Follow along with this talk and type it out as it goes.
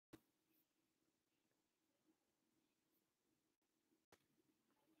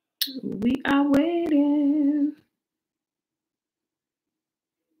We are waiting.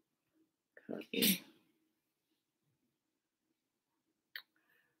 Okay.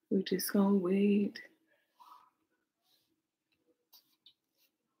 We're just gonna wait.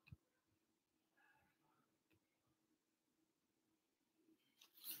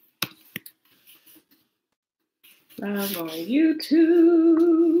 Live on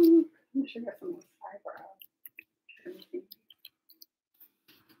YouTube. I'm sure that's some eyebrow.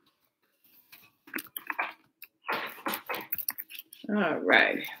 All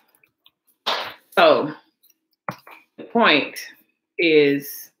right. So the point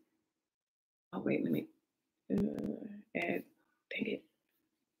is, oh wait, let me add, dang it,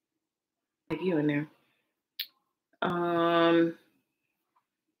 like you in there.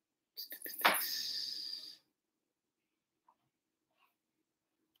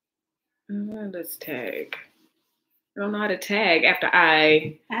 Let's tag. I don't know how to tag after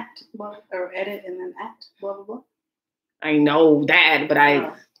I at blah, or edit and then at blah blah blah. I know that, but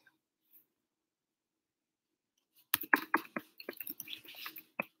I.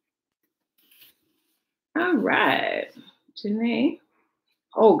 All right, Jenae.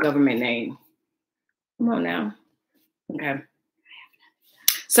 Oh, government name. Come on now. Okay.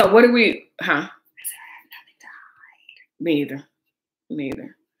 So what do we? Huh? I said I have nothing to hide. Me either. Me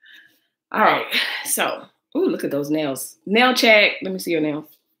either. All right. So, ooh, look at those nails. Nail check. Let me see your nails.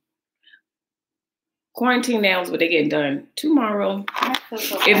 Quarantine nails, but they getting done tomorrow.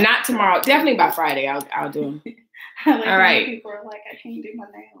 If not tomorrow, definitely by Friday. I'll do them. Like all right. People are like, I can't do my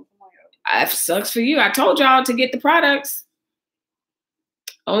nails. I'm like, it sucks for you. I told y'all to get the products.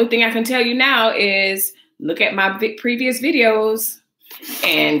 Only thing I can tell you now is look at my previous videos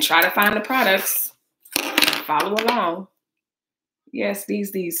and try to find the products. Follow along. Yes,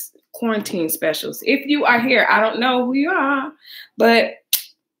 these quarantine specials. If you are here, I don't know who you are, but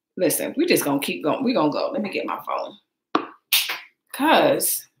listen, we're just gonna keep going. We're gonna go. Let me get my phone.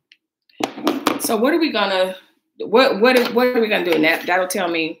 So what are we gonna what are we gonna do? And that'll tell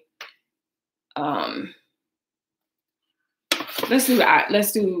me. Let's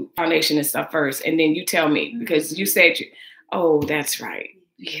do foundation and stuff first, and then you tell me, because you said oh, that's right.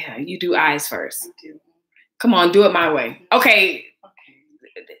 Yeah, you do eyes first. I do. Come on, do it my way. Okay.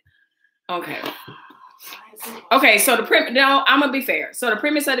 Okay, so I'm gonna be fair. So the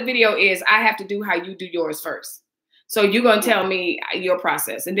premise of the video is I have to do how you do yours first. So you're gonna tell me your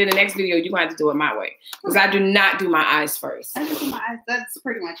process, and then the next video you're gonna have to do it my way, because I do not do my eyes first. I just do my eyes. That's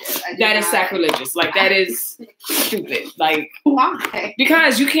pretty much it. That is sacrilegious. Like, that is stupid. Like, why?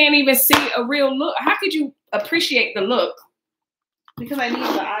 Because you can't even see a real look. How could you appreciate the look? Because I need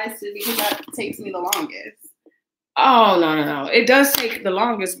the eyes to, because that takes me the longest. Oh, no. It does take the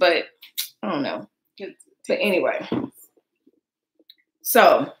longest, but I don't know. But anyway.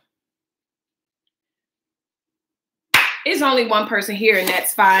 So it's only one person here, and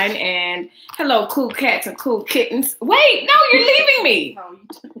that's fine. And hello, cool cats and cool kittens. Wait, no, you're leaving me.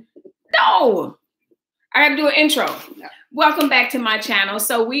 No. I gotta do an intro. No. Welcome back to my channel.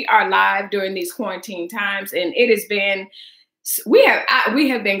 So we are live during these quarantine times, and it has been, we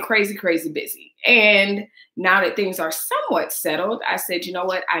have been crazy busy. And now that things are somewhat settled, I said, you know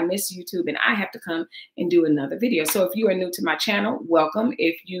what? I miss YouTube, and I have to come and do another video. So if you are new to my channel, welcome.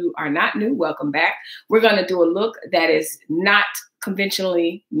 If you are not new, welcome back. We're going to do a look that is not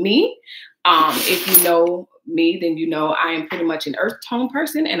conventionally me. If you know me, then you know I am pretty much an earth tone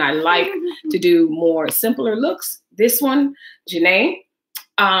person, and I like to do more simpler looks. This one, Jenae,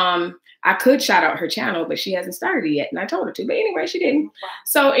 I could shout out her channel, but she hasn't started it yet, and I told her to. But anyway, she didn't.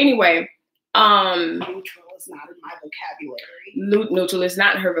 So anyway, neutral is not in my vocabulary. Neutral is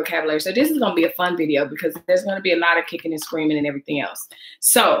not in her vocabulary. So this is going to be a fun video, because there's going to be a lot of kicking and screaming and everything else.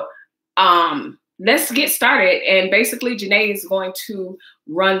 So let's get started. And basically, Jenae is going to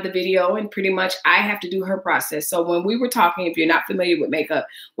run the video, and pretty much I have to do her process. So when we were talking, if you're not familiar with makeup,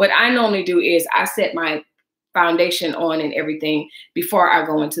 what I normally do is I set my foundation on and everything before I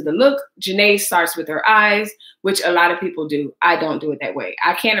go into the look. Jenae starts with her eyes, which a lot of people do. I don't do it that way.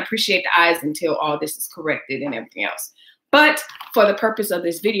 I can't appreciate the eyes until all this is corrected and everything else. But for the purpose of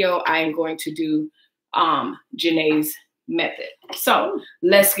this video, I am going to do Jenae's method. So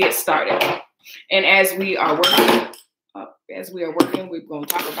let's get started. And as we are working, we're going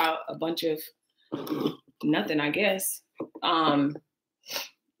to talk about a bunch of nothing, I guess.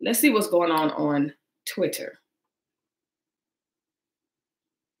 Let's see what's going on Twitter.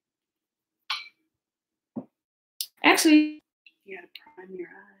 Actually, you gotta prime your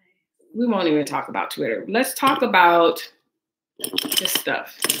eyes. We won't even talk about Twitter. Let's talk about this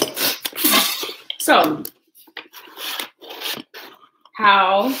stuff. So,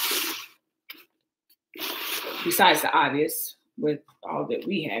 how, besides the obvious with all that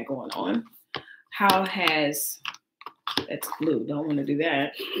we had going on, how has, that's blue, don't want to do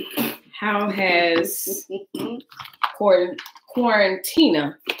that. How has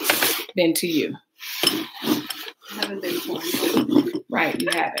quarantina been to you? I haven't been quarantined. Right, you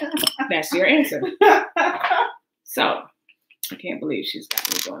haven't. That's your answer. So, I can't believe she's got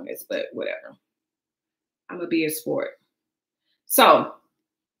me doing this, but whatever. I'm going to be a sport. So,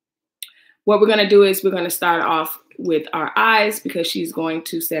 what we're going to do is we're going to start off with our eyes because she's going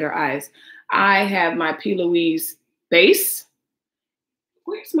to set her eyes. I have my P.Louise base.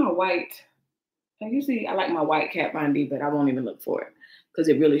 Where's my white? Usually I like my white Kat Von D, but I won't even look for it because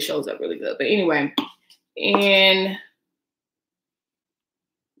it really shows up really good. But anyway, in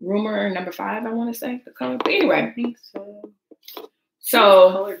rumor number 5, I want to say the color. But anyway, I think so.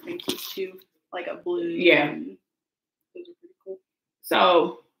 So colored pinkies too, like a blue. Yeah. Those are pretty cool.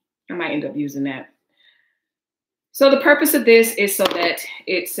 So I might end up using that. So the purpose of this is so that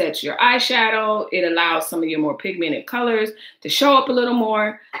it sets your eyeshadow. It allows some of your more pigmented colors to show up a little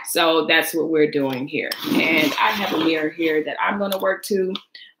more. So that's what we're doing here. And I have a mirror here that I'm going to work to.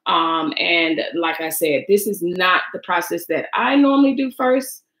 And like I said, this is not the process that I normally do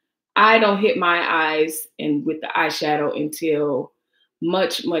first. I don't hit my eyes and with the eyeshadow until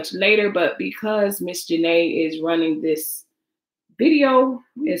much, much later. But because Miss Jenae is running this video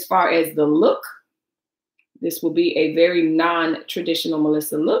as far as the look, this will be a very non-traditional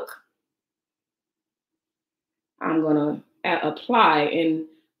Melissa look. I'm going to apply in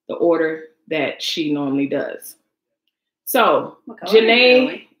the order that she normally does. So,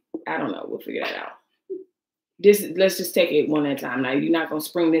 Jenae, I don't know. We'll figure that out. Let's just take it one at a time. Now, you're not going to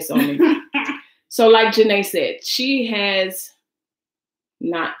spring this on me. So, like Jenae said, she's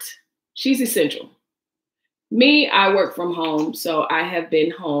essential. Me, I work from home, so I have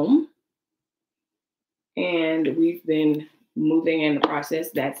been home. And we've been moving in the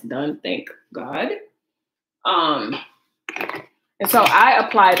process. That's done, thank God. And so I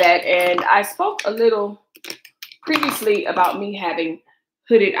apply that, and I spoke a little previously about me having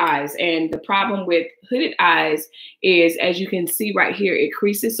hooded eyes. And the problem with hooded eyes is, as you can see right here, it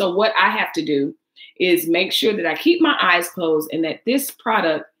creases. So what I have to do is make sure that I keep my eyes closed and that this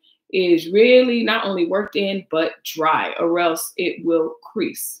product is really not only worked in, but dry, or else it will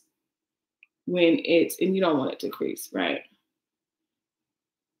crease. And you don't want it to crease, right?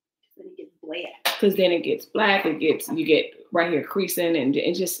 Then it gets black. Because then it gets black, you get right here creasing, and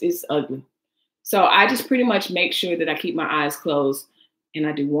it's ugly. So I just pretty much make sure that I keep my eyes closed and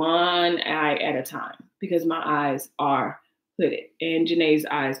I do one eye at a time because my eyes are hooded and Jenae's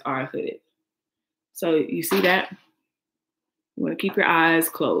eyes are hooded. So you see that? You want to keep your eyes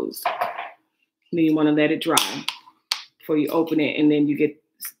closed. And then you want to let it dry before you open it, and then you get,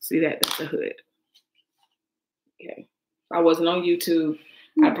 see that? That's a hood. Okay. If I wasn't on YouTube,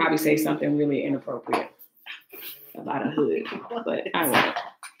 I'd probably say something really inappropriate about a hood, but I won't.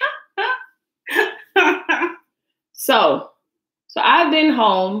 So I've been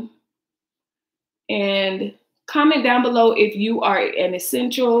home, and comment down below if you are an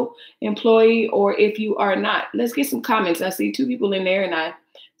essential employee or if you are not. Let's get some comments. I see 2 people in there, and I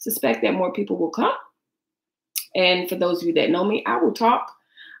suspect that more people will come. And for those of you that know me, I will talk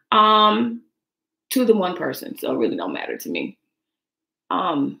to the one person. So it really don't matter to me.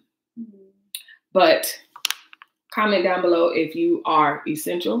 But comment down below if you are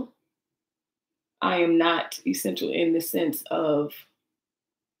essential. I am not essential in the sense of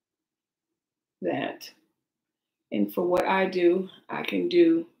that. And for what I do, I can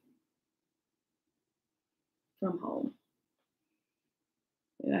do from home.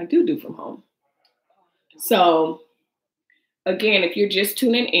 And I do from home. So again, if you're just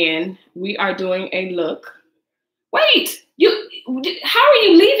tuning in, we are doing a look. Wait, how are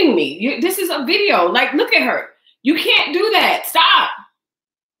you leaving me? This is a video. Like, look at her. You can't do that. Stop.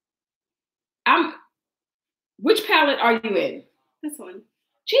 Which palette are you in? This one.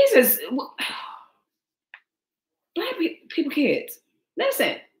 Jesus. Black people kids.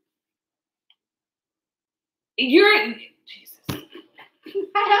 Listen. Jesus.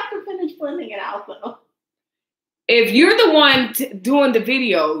 I have to finish blending it out though. If you're the one doing the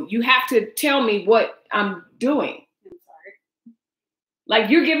video, you have to tell me what I'm doing. I'm sorry. Like,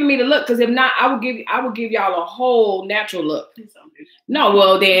 you're giving me the look, because if not, I will give y'all a whole natural look. Please don't do that. No,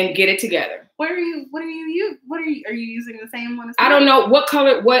 well then get it together. Are you using the same one as I don't know what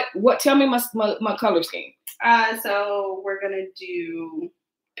color, what tell me my color scheme. So we're gonna do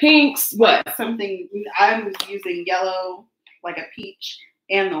pinks, what? Like something, I'm using yellow, like a peach,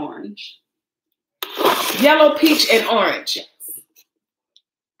 and the orange. Yellow, peach, and orange. Yes.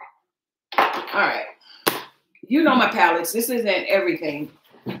 All right. You know my palettes. This isn't everything.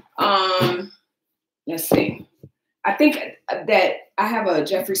 Let's see. I think that I have a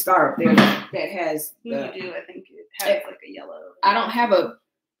Jeffree Star up there that has. You do. I think it has like a yellow. I don't have a.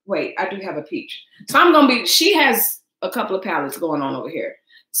 Wait, I do have a peach. So I'm gonna be. She has a couple of palettes going on over here.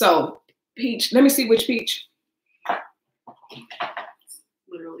 So peach. Let me see which peach. It's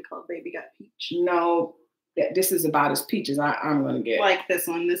literally called Baby Got Peach. No, this is about as peach as I'm gonna get. Like this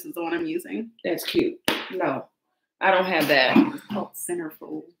one. This is the one I'm using. That's cute. No, I don't have that. Oh,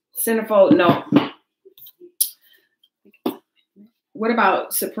 Centerfold. Centerfold. No. What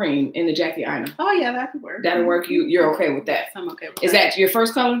about Supreme in the Jenae.I? Oh yeah, that could work. That'll work. You're okay with that? I'm okay with Is that your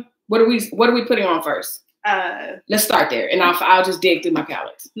first color? What are we putting on first? Let's start there, and I'll just dig through my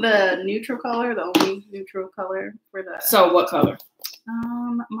palettes. The neutral color, the only neutral color for the. So what color?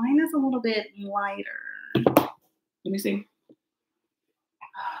 Mine is a little bit lighter. Let me see.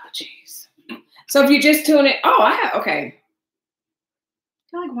 Oh, jeez. So if you just tune it, okay.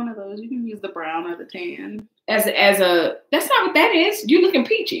 I feel like one of those. You can use the brown or the tan. As a that's not what that is. You're looking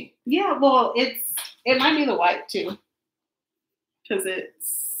peachy. Yeah, well, it might be the white too, because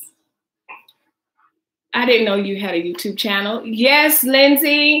it's. I didn't know you had a YouTube channel. Yes,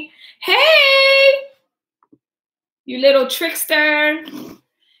 Lindsay. Hey, you little trickster.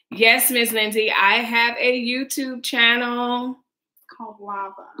 Yes, Miss Lindsay, I have a YouTube channel Called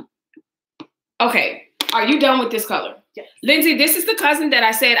Lava. Okay, are you done with this color? Yes. Lindsay, this is the cousin that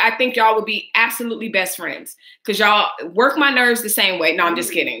I said I think y'all would be absolutely best friends because y'all work my nerves the same way. No, I'm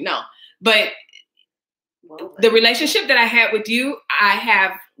just kidding. No, but the relationship that I had with you, I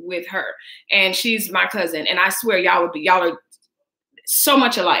have with her, and she's my cousin. And I swear y'all are so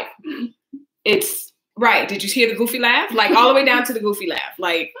much alike. It's right. Did you hear the goofy laugh? Like all the way down to the goofy laugh.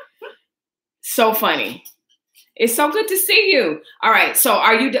 Like so funny. It's so good to see you. All right. So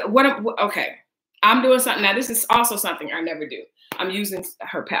are you, okay. I'm doing something. Now, this is also something I never do. I'm using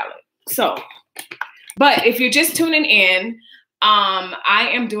her palette. So, but if you're just tuning in, I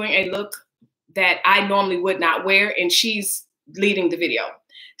am doing a look that I normally would not wear, and she's leading the video.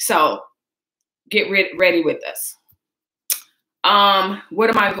 So get ready with us.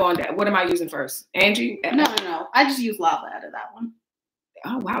 What am I using first? Angie? No. I just use Lava out of that one.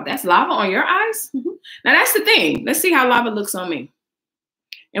 Oh, wow. That's Lava on your eyes? Mm-hmm. Now, that's the thing. Let's see how Lava looks on me.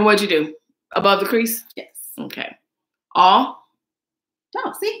 And what'd you do? Above the crease? Yes. Okay. All?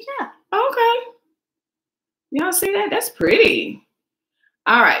 Oh, see? Yeah. Okay. Y'all see that? That's pretty.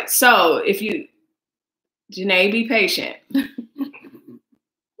 All right. So if you, Jenae, be patient.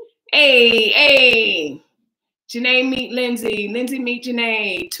 Hey. Jenae meet Lindsay. Lindsay meet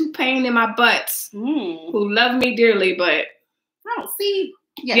Jenae. Two pain in my butts who love me dearly, but. Oh, see?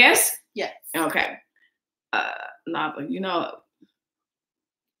 Yes? Yes. Okay. Lava, you know,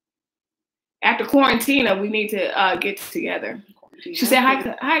 after quarantine, we need to get together. She said,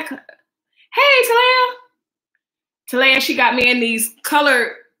 hi. Hey, Talaya, she got me in these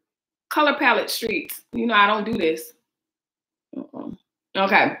color palette streets. You know, I don't do this.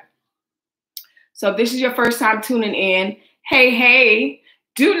 Okay. So if this is your first time tuning in, hey,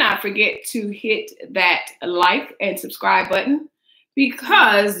 do not forget to hit that like and subscribe button,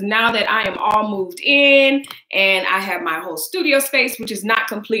 because now that I am all moved in and I have my whole studio space, which is not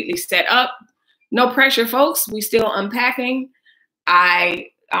completely set up, no pressure, folks. We still unpacking.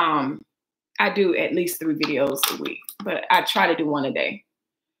 I do at least 3 videos a week, but I try to do 1 a day.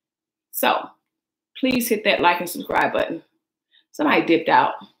 So please hit that like and subscribe button. Somebody dipped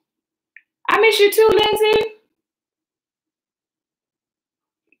out. I miss you too, Lindsay.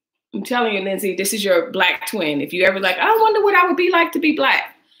 I'm telling you, Lindsay, this is your black twin. If you ever like, I wonder what I would be like to be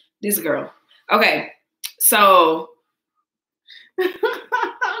black. This girl. Okay, so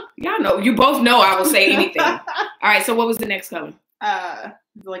y'all know, you both know I will say anything. All right, so what was the next color?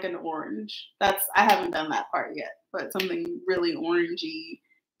 Like an orange. I haven't done that part yet, but something really orangey,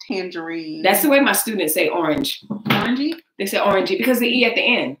 tangerine. That's the way my students say orange. Orangey? They say orangey because the E at the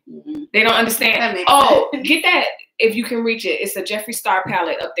end. Mm-hmm. They don't understand. That makes sense. Get that if you can reach it. It's a Jeffree Star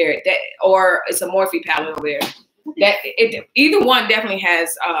palette up there, or it's a Morphe palette over there. Either one definitely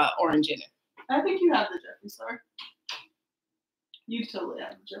has orange in it. I think you have the Jeffree Star. You totally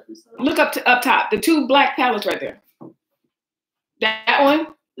have the Jeffree Star. Look up top. The 2 black palettes right there. That one?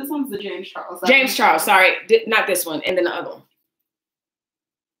 This one's the James Charles. James Charles, sorry. Not this one. And then the other one.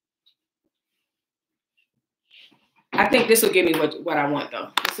 I think this will give me what I want, though.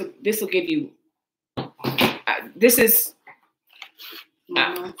 This will give you. This is.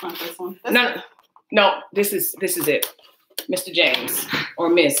 Not this one. No. This is it, Mr. James or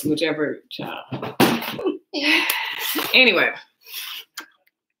Miss, whichever child. Anyway,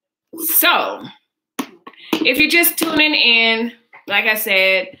 So, if you're just tuning in, like I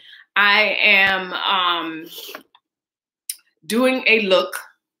said, I am doing a look.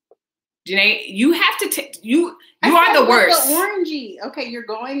 Jenae, you have to take you are the worst. The orangey. Okay, you're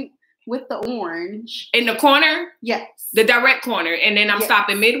going with the orange. In the corner? Yes. The direct corner. And then I'm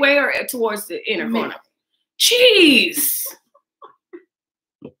stopping midway or towards the inner corner? Jeez.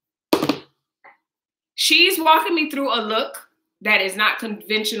 She's walking me through a look that is not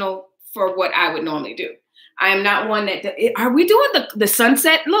conventional for what I would normally do. I am not one that... Are we doing the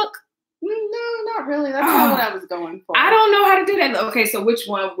sunset look? No, not really. That's not what I was going for. I don't know how to do that. Okay, so which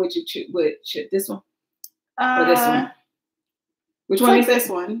one would you choose? Should this one or this one? Which one is this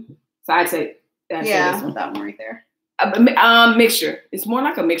one? So I'd say this one. That one right there. Mixture. It's more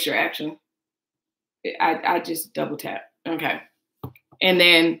like a mixture, actually. I just double tap. Okay, and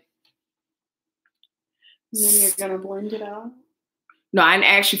then you're gonna blend it out. No, I didn't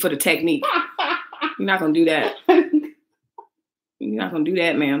ask you for the technique. You're not gonna do that. You're not gonna do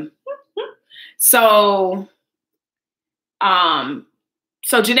that, ma'am. So,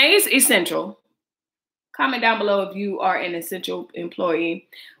 Jenae is essential. Comment down below if you are an essential employee.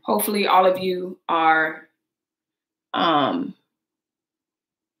 Hopefully all of you are, have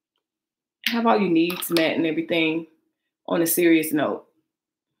all your needs met and everything. On a serious note,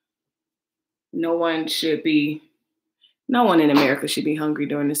 no one in America should be hungry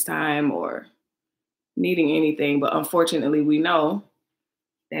during this time or needing anything. But unfortunately, we know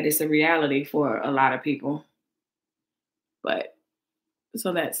that is a reality for a lot of people. But,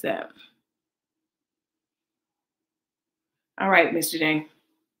 so that's that. All right, Miss Jenae.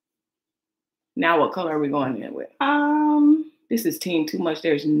 Now what color are we going in with? This is team too much.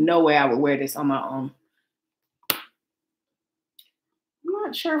 There's no way I would wear this on my own. I'm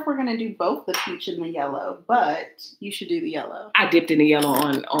not sure if we're gonna do both the peach and the yellow, but you should do the yellow. I dipped in the yellow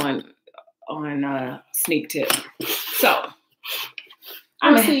on Sneak Tip. So,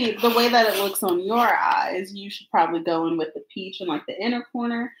 see, the way that it looks on your eyes, you should probably go in with the peach in like the inner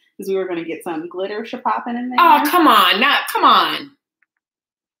corner because we were going to get some glitter popping in there. Oh, come on. Come on.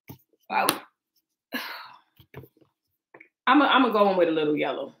 Wow. I'm going to go in with a little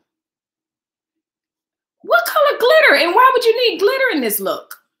yellow. What color glitter? And why would you need glitter in this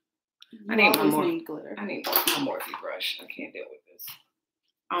look? I need one more. Glitter. I need one Morphe brush. I can't deal with this.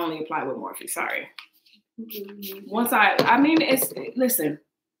 I only apply with Morphe. Sorry. Listen.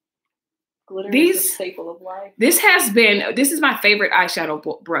 Glitter is a staple of life. This is my favorite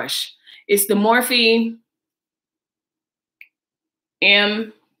eyeshadow brush. It's the Morphe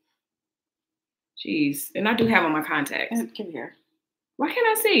M. Jeez. And I do have on my contacts. Come here. Why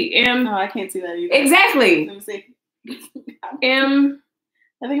can't I see? M. No, I can't see that either. Exactly. Let me see. M.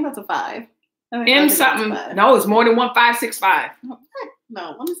 I think that's a 5. M something. No, it's more than 1565.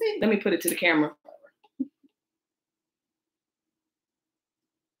 No, let me see. Let me put it to the camera.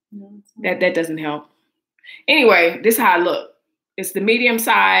 No, that doesn't help. Anyway, this is how I look. It's the medium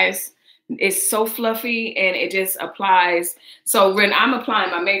size. It's so fluffy and it just applies. So when I'm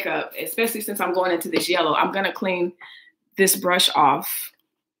applying my makeup, especially since I'm going into this yellow, I'm going to clean this brush off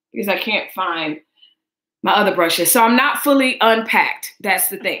because I can't find my other brushes. So I'm not fully unpacked. That's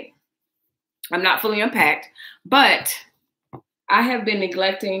the thing. I'm not fully unpacked, but I have been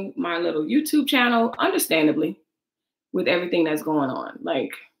neglecting my little YouTube channel, understandably, with everything that's going on.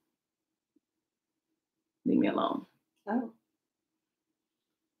 Like, leave me alone. Oh.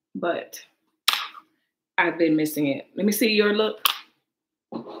 But I've been missing it. Let me see your look.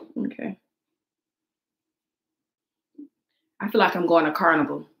 Okay. I feel like I'm going to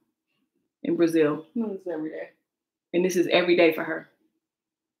Carnival in Brazil. No, it's every day. And this is every day for her.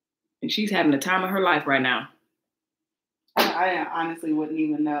 And she's having the time of her life right now. I honestly wouldn't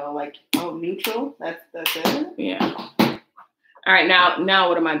even know. Like, oh, neutral? That's it? Yeah. All right, now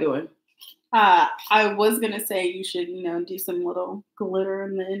what am I doing? I was going to say you should, do some little glitter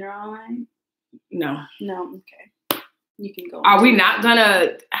in the inner eye. No. No, okay. You can go. Are we not going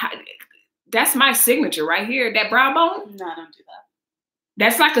to... That's my signature right here. That brow bone? No, I don't do that.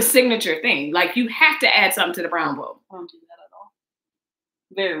 That's like a signature thing. Like, you have to add something to the brow bone. I don't do that at all.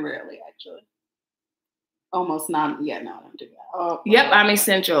 Very rarely, actually. Almost not. Yeah, no, I don't do that. Oh, yep, I'm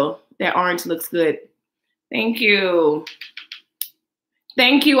essential. That orange looks good. Thank you.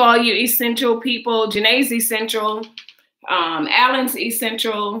 Thank you, all you essential people. Jenae's essential. Alan's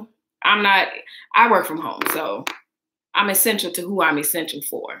essential. I work from home, so I'm essential to who I'm essential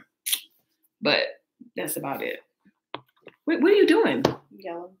for. But that's about it. What are you doing?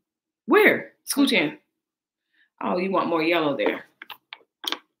 Yellow. Where? Scooch in. Oh, you want more yellow there.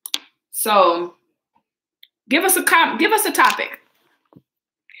 So give us a topic.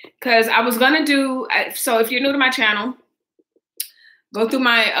 because I was gonna do. So if you're new to my channel, go through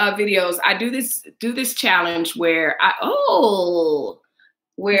my videos. I do this challenge where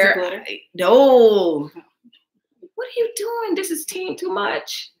no. What are you doing? This is too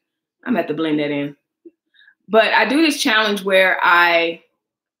much. I'm gonna have to blend that in. But I do this challenge where I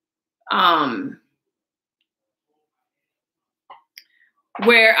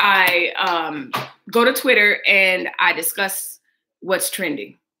go to Twitter and I discuss what's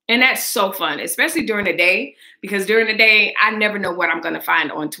trending. And that's so fun, especially during the day, because during the day, I never know what I'm going to find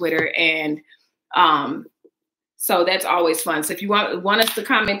on Twitter. And so that's always fun. So if you want us to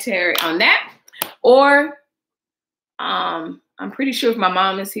commentary on that, or I'm pretty sure if my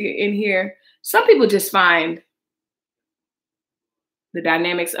mom is in here, some people just find the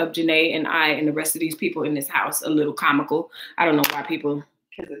dynamics of Jenae and I and the rest of these people in this house a little comical. I don't know why people.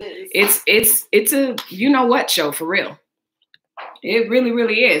 It's a you know what show for real. It really,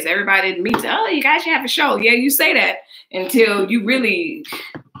 really is. Everybody meets. Oh, you guys should have a show. Yeah, you say that until you really.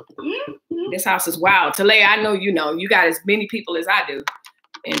 This house is wild. Talea, I know you know. You got as many people as I do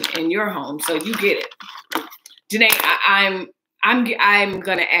in your home, so you get it. Jenae, I'm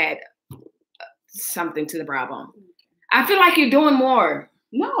gonna add something to the brow bone. I feel like you're doing more.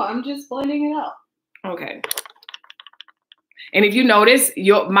 No, I'm just blending it out. Okay. And if you notice,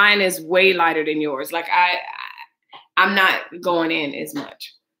 mine is way lighter than yours. Like I'm not going in as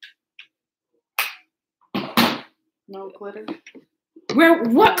much. No glitter.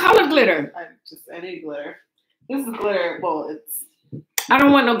 What color glitter? Just any glitter. This is glitter. Well, it's. I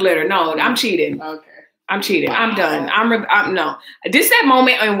don't want no glitter. No, I'm cheating. Okay. I'm cheating. I'm done. I'm no. This is that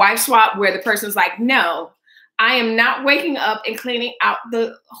moment in Wife Swap where the person's like, no, I am not waking up and cleaning out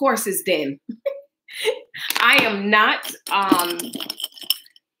the horse's den. I am not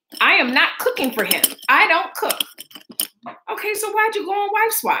cooking for him. I don't cook. Okay, so why'd you go on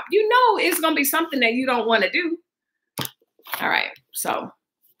Wife Swap? You know it's gonna be something that you don't want to do. All right, so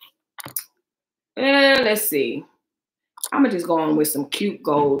let's see. I'm gonna just go on with some cute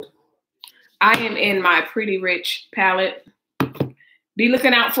gold. I am in my Pretty Rich palette. Be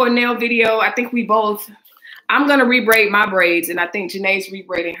looking out for a nail video. I think I'm gonna rebraid my braids, and I think Jenae's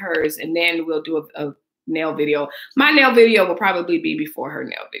rebraiding hers, and then we'll do a nail video. My nail video will probably be before her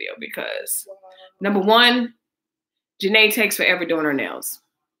nail video because number one, Jenae takes forever doing her nails.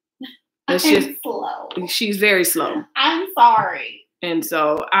 Slow. She's very slow. I'm sorry. And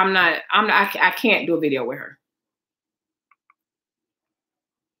so I can't do a video with her.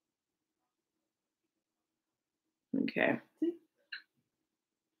 Okay.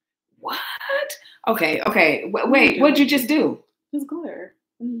 What? Okay. Wait, what'd you just do? Just glitter.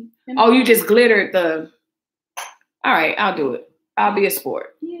 Oh, you just glittered the. All right, I'll do it. I'll be a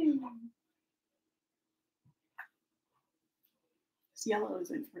sport. Yeah. This yellow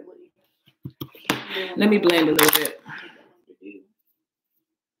isn't really. Let me blend a little bit.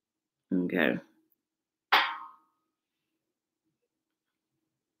 Okay.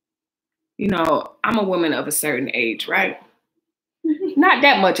 You know, I'm a woman of a certain age, right? Not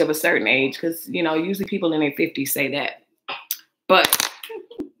that much of a certain age, because, you know, usually people in their 50s say that. But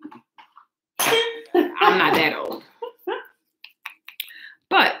I'm not that old.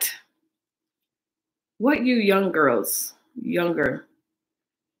 But what you younger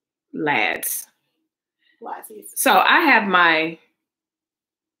lads. So I have my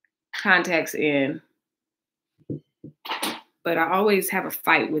contacts in, but I always have a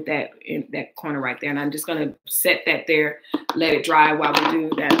fight with that in that corner right there. And I'm just going to set that there, let it dry while we do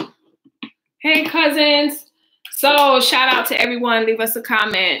that. Hey, cousins. So shout out to everyone. Leave us a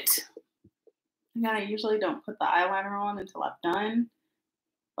comment. I usually don't put the eyeliner on until I'm done,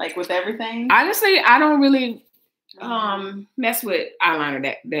 like with everything. Honestly, I don't really mess with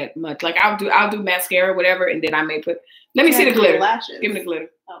eyeliner that much. Like I'll do mascara, whatever, and then I may put. Let me see the glitter. Lashes. Give me the glitter.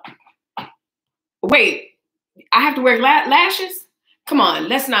 Oh. Wait. I have to wear lashes? Come on,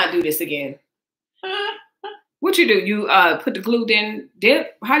 let's not do this again. What you do? You put the glue in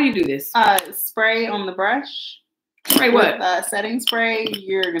dip? How do you do this? Spray on the brush. Spray what? With, setting spray.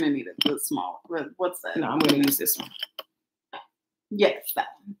 You're gonna need the small. What's that? No, I'm gonna use this one. Yes, that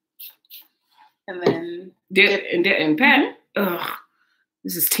one. And then dip and pat. Mm-hmm. Ugh,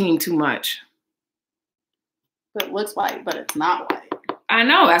 this is team too much. It looks white, but it's not white. I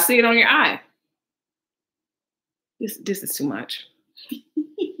know. I see it on your eye. This is too much.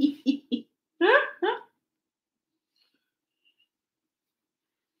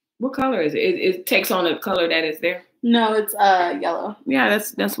 What color is it? It takes on the color that is there. No, it's yellow. Yeah,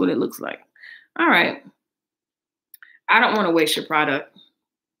 that's what it looks like. All right. I don't want to waste your product.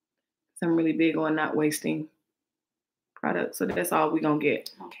 I'm really big on not wasting product, so that's all we're gonna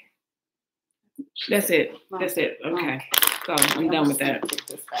get. Okay. That's it. That's it. Okay. Go. I'm done with that.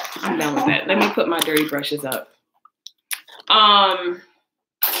 I'm done with that. Let me put my dirty brushes up.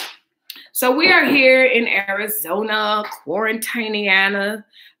 So we are here in Arizona, quarantineana.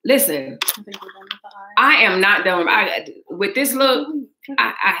 Listen, I am not done with this look.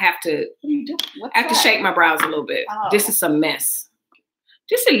 I have to shake my brows a little bit. This is a mess.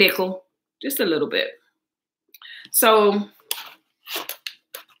 Just a little bit. So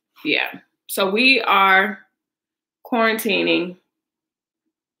yeah. So we are quarantining.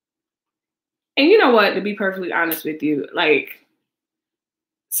 And you know what, to be perfectly honest with you, like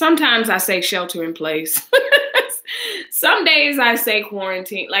sometimes I say shelter in place. Some days I say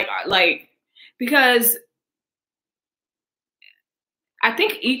quarantine, like because I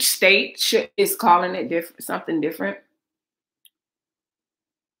think each state is calling it something different.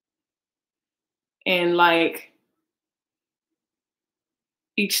 And like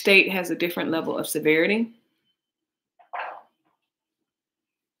each state has a different level of severity.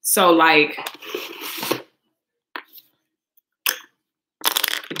 So like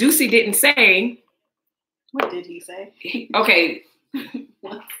Ducey didn't say. What did he say? Okay.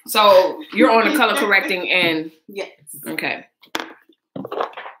 So you're on the color correcting end. Yes. Okay.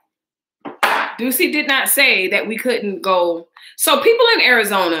 Ducey did not say that we couldn't go. So people in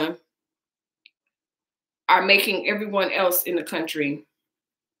Arizona are making everyone else in the country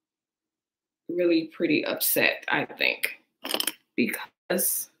really pretty upset, I think,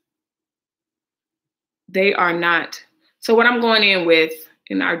 because they are not. So what I'm going in with,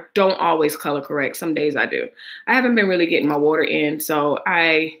 and I don't always color correct. Some days I do. I haven't been really getting my water in, so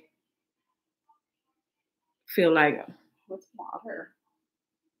I feel like. What's water?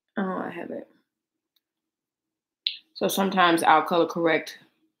 Oh, I haven't. So sometimes I'll color correct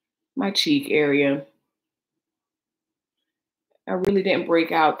my cheek area. I really didn't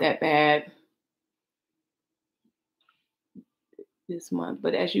break out that bad this month,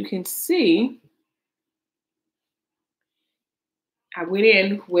 but as you can see, I went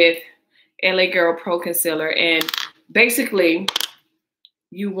in with LA Girl Pro Concealer, and basically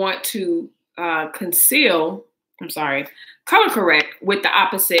you want to color correct with the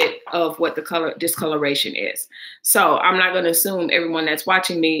opposite of what the color discoloration is. So I'm not going to assume everyone that's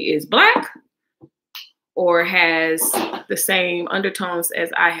watching me is black or has the same undertones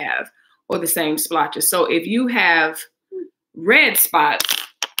as I have or the same splotches. So if you have red spots,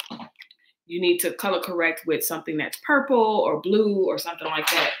 you need to color correct with something that's purple or blue or something like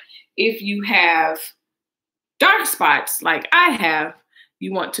that. If you have dark spots like I have,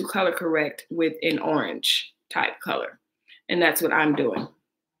 you want to color correct with an orange type color. And that's what I'm doing.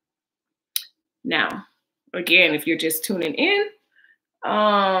 Now, again, if you're just tuning in,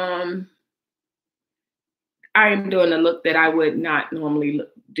 I am doing a look that I would not normally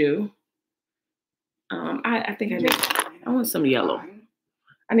do. I think I want some yellow.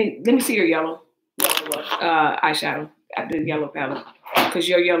 Let me see your yellow eyeshadow. I do yellow palette because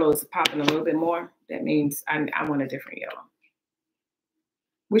your yellow is popping a little bit more. That means I want a different yellow.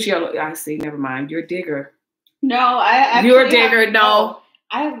 Which yellow? I see. Never mind. You're Digger. No, you're Digger. No,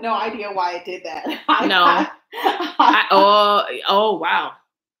 I have no idea why I did that. No. Oh wow!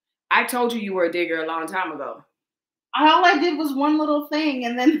 I told you were a Digger a long time ago. All I did was one little thing,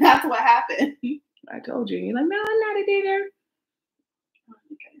 and then that's what happened. I told you. You're like, no, I'm not a Digger.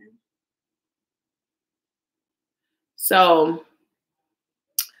 So,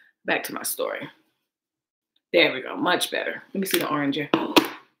 back to my story. There we go. Much better. Let me see the orange.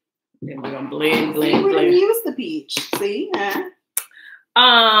 Then we're gonna blend. We're gonna use the peach. See?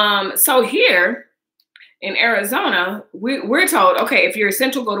 So here in Arizona, we're told, okay, if you're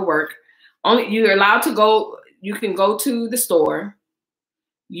essential, go to work. You're allowed to go. You can go to the store.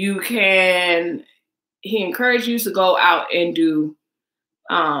 He encouraged you to go out and do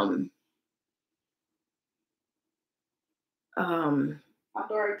outdoor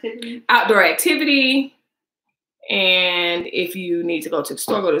activity. And if you need to go to the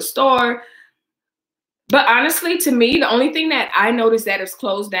store, go to the store. But honestly, to me, the only thing that I noticed that is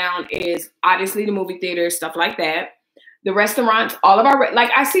closed down is obviously the movie theaters, stuff like that. The restaurants, all of our, like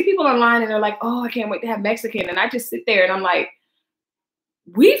I see people online and they're like, oh, I can't wait to have Mexican. And I just sit there and I'm like,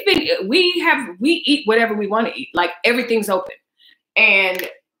 we eat whatever we want to eat. Like everything's open. And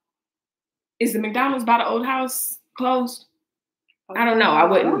is the McDonald's by the old house closed? I don't know. I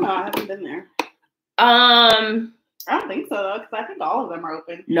wouldn't. I don't know. I haven't been there. I don't think so though, because I think all of them are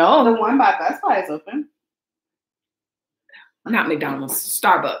open. No. The one by Best Buy is open. Not McDonald's,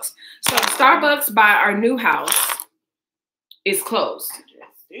 Starbucks. So Starbucks by our new house is closed.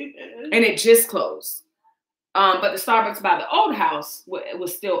 And it just closed. But the Starbucks by the old house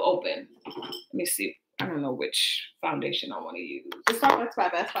was still open. Let me see. I don't know which foundation I want to use. The Starbucks by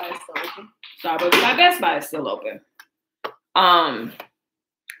Best Buy is still open. Starbucks by Best Buy is still open.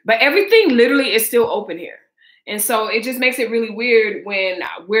 But everything literally is still open here. And so it just makes it really weird when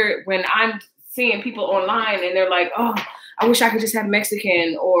I'm seeing people online and they're like, oh, I wish I could just have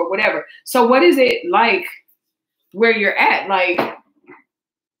Mexican or whatever. So what is it like where you're at? Like,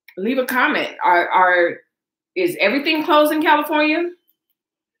 leave a comment. Is everything closed in California?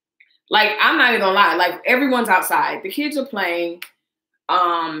 Like, I'm not even gonna lie. Like, everyone's outside. The kids are playing.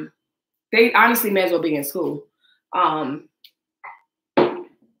 They honestly may as well be in school.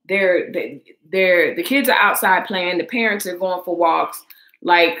 The kids are outside playing. The parents are going for walks.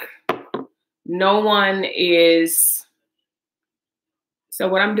 Like, no one is. So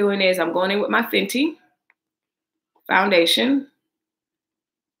what I'm doing is I'm going in with my Fenty foundation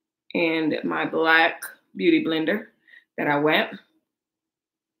and my black beauty blender that I wet.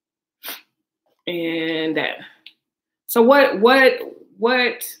 And that. So what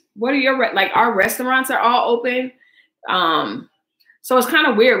are your, like, our restaurants are all open. So it's kind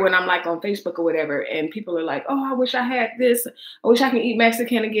of weird when I'm like on Facebook or whatever, and people are like, oh, I wish I had this. I wish I could eat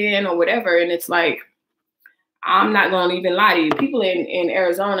Mexican again or whatever. And it's like, I'm not going to even lie to you. People in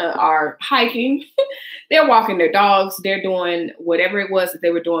Arizona are hiking. They're walking their dogs. They're doing whatever it was that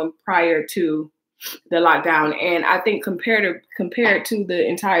they were doing prior to the lockdown. And I think compared to the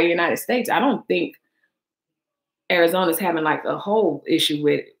entire United States, I don't think Arizona's having like a whole issue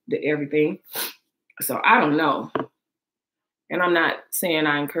with everything. So I don't know. And I'm not saying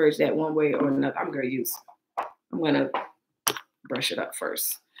I encourage that one way or another. I'm going to brush it up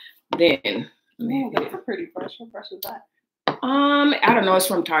first. Then. Oh, that's a pretty brush. What brush is that? I don't know. It's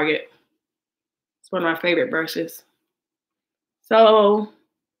from Target. It's one of my favorite brushes. So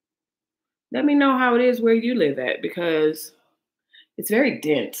let me know how it is where you live at, because it's very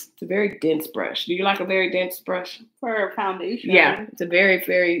dense. It's a very dense brush. Do you like a very dense brush? For a foundation? Yeah, it's a very,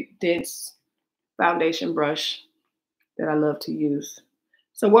 very dense foundation brush that I love to use.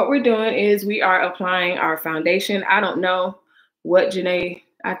 So what we're doing is we are applying our foundation. I don't know what Jenae,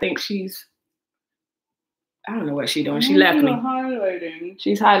 I think I don't know what she's doing. She left me. Highlighting.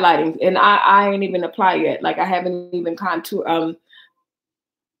 She's highlighting. And I ain't even applied yet. Like, I haven't even contour.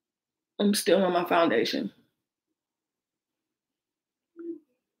 I'm still on my foundation.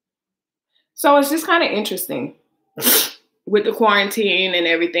 So it's just kind of interesting with the quarantine and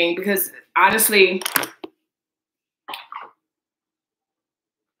everything, because honestly,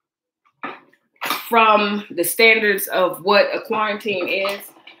 from the standards of what a quarantine is,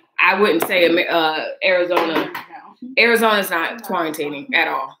 I wouldn't say Arizona. No. Arizona's not quarantining at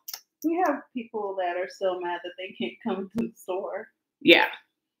all. We have people that are still mad that they can't come to the store. Yeah.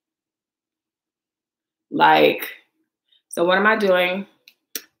 Like, so what am I doing?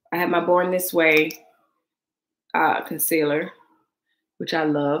 I have my Born This Way concealer, which I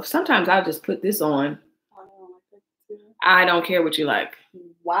love. Sometimes I'll just put this on. I don't care what you like.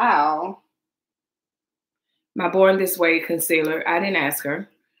 Wow. My Born This Way concealer. I didn't ask her.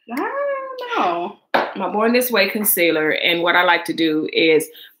 I don't know. My Born This Way concealer. And what I like to do is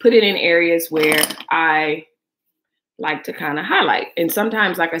put it in areas where I like to kind of highlight. And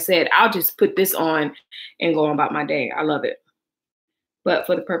sometimes, like I said, I'll just put this on and go on about my day. I love it. But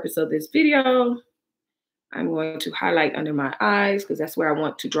for the purpose of this video, I'm going to highlight under my eyes because that's where I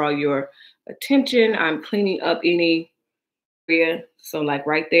want to draw your attention. I'm cleaning up any area. So like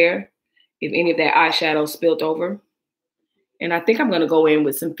right there, if any of that eyeshadow spilled over. And I think I'm going to go in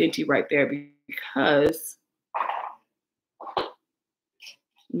with some Fenty right there because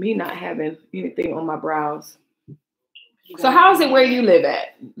me not having anything on my brows. So how is it where you live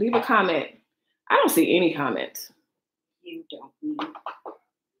at? Leave a comment. I don't see any comments. You don't.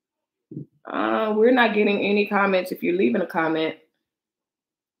 We're not getting any comments if you're leaving a comment.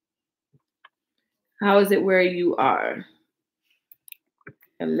 How is it where you are?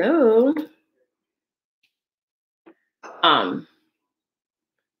 Hello?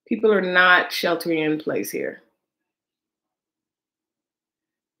 People are not sheltering in place here.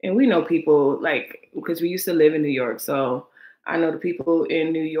 And we know people, like, because we used to live in New York, so I know the people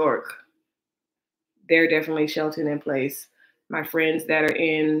in New York, they're definitely sheltering in place. My friends that are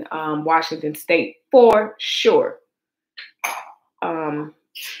in Washington State, for sure, are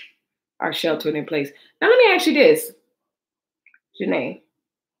sheltering in place. Now, let me ask you this, Jenae,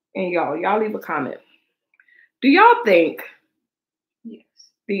 and y'all leave a comment. Do y'all think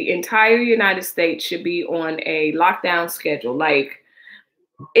the entire United States should be on a lockdown schedule? Like,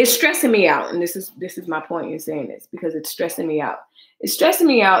 it's stressing me out, and this is my point in saying this, because it's stressing me out. It's stressing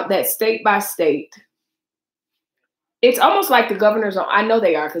me out that state by state, It's almost like the governors. I know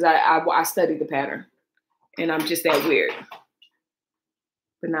they are because I studied the pattern, and I'm just that weird.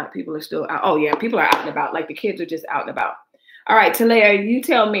 But not people are still out. Oh yeah, people are out and about. Like the kids are just out and about. All right, Talea, you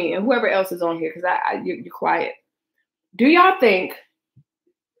tell me, and whoever else is on here, because you're quiet. Do y'all think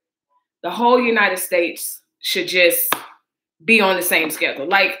the whole United States should just be on the same schedule?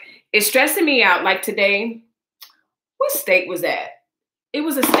 Like, it's stressing me out. Like today, what state was that? It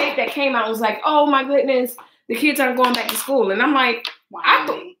was a state that came out and was like, oh my goodness, the kids aren't going back to school. And I'm like,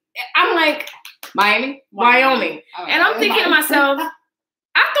 Wyoming. I'm like, Wyoming. And I'm thinking to myself,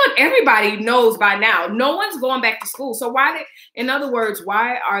 I thought everybody knows by now, no one's going back to school. So in other words,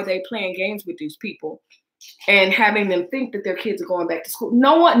 why are they playing games with these people and having them think that their kids are going back to school?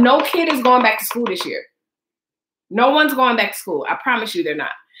 No kid is going back to school this year. No one's going back to school. I promise you they're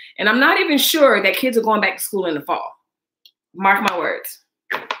not. And I'm not even sure that kids are going back to school in the fall. Mark my words.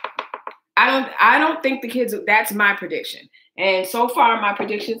 I don't think the kids, that's my prediction. And so far my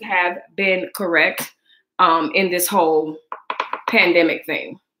predictions have been correct in this whole pandemic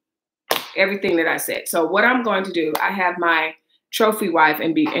thing. Everything that I said. So what I'm going to do, I have my trophy wife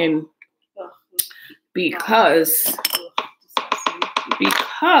because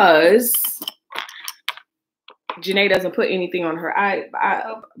Jenae doesn't put anything on her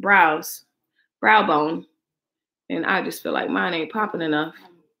brow bone, and I just feel like mine ain't popping enough.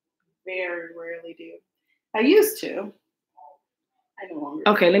 Very rarely do. I used to. I no longer.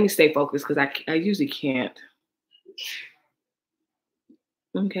 Okay, let me stay focused because I usually can't.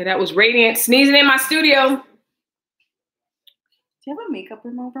 Okay, that was Radiant sneezing in my studio. Do you have a makeup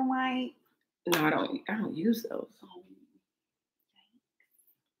remover wipe? No, I don't use those.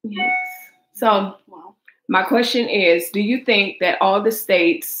 Yes. So my question is, do you think that all the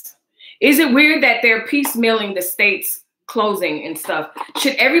states, is it weird that they're piecemealing the states closing and stuff?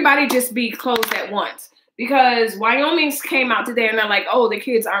 Should everybody just be closed at once? Because Wyoming's came out today and they're like, oh, the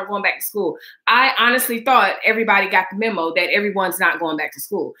kids aren't going back to school. I honestly thought everybody got the memo that everyone's not going back to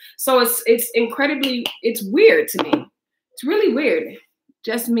school. So it's weird to me. It's really weird.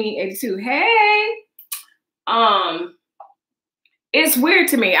 Just me, 82. Hey. It's weird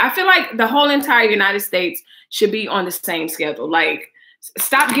to me. I feel like the whole entire United States should be on the same schedule. Like,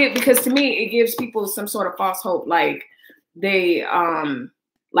 because to me, it gives people some sort of false hope. Like they,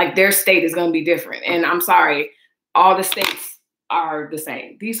 like their state is going to be different. And I'm sorry, all the states are the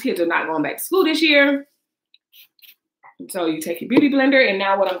same. These kids are not going back to school this year. So you take your beauty blender, and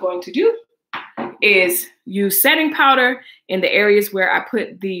now what I'm going to do is use setting powder in the areas where I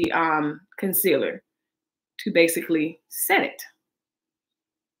put the concealer to basically set it.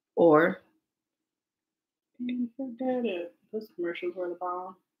 Or forget it. Those commercials were the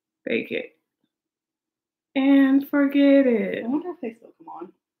bomb. Bake it. And forget it. I wonder if they still come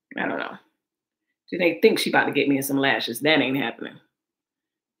on. I don't know. Do they think she about to get me in some lashes? That ain't happening.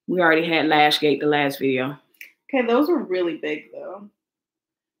 We already had Lashgate the last video. Okay, those were really big though.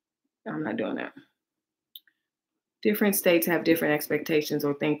 I'm not doing that. Different states have different expectations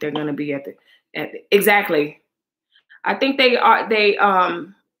or think they're gonna be at the exactly. I think they are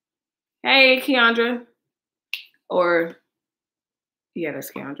hey Keandra. Or yeah,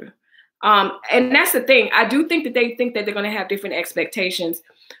 that's Keandra. And that's the thing. I do think that they think that they're going to have different expectations.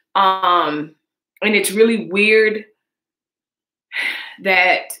 And it's really weird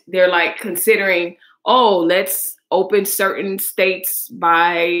that they're like considering, oh, let's open certain states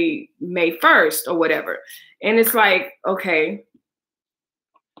by May 1st or whatever. And it's like, okay.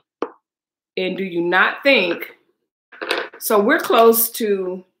 And do you not think, so we're close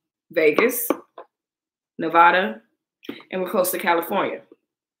to Vegas, Nevada, and we're close to California.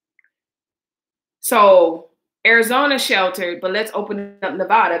 So Arizona sheltered, but let's open up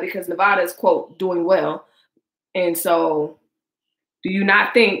Nevada because Nevada is, quote, doing well. And so do you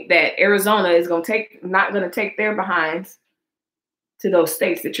not think that Arizona is not going to take their behinds to those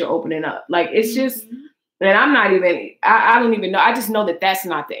states that you're opening up? Like, it's just, and I'm not even, I don't even know. I just know that that's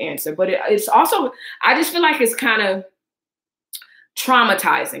not the answer. But it's also, I just feel like it's kind of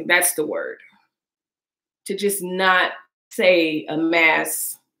traumatizing. That's the word. To just not say a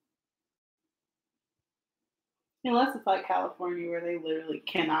mass. Unless it's like California where they literally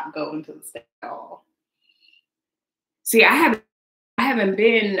cannot go into the state at all. See, I haven't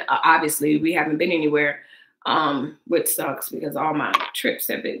been, obviously we haven't been anywhere, which sucks because all my trips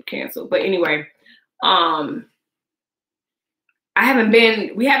have been canceled. But anyway, we haven't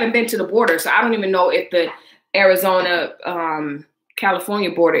been to the border. So I don't even know if the Arizona, California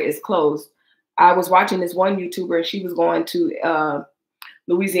border is closed. I was watching this one YouTuber and she was going to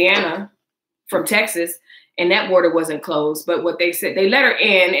Louisiana from Texas, and that border wasn't closed. But what they said, they let her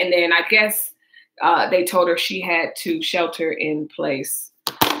in, and then I guess they told her she had to shelter in place,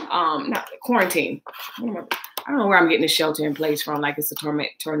 not quarantine. I don't know where I'm getting the shelter in place from, like it's a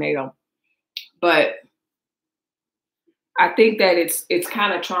tornado. But I think that it's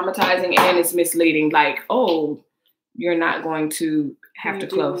kind of traumatizing and it's misleading. Like, oh, you're not going to have to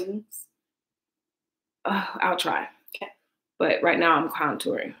close. I'll try. Okay. But right now I'm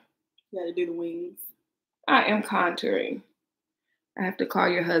contouring. You got to do the wings. I am contouring. I have to call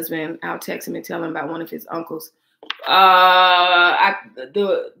your husband. I'll text him and tell him about one of his uncles. The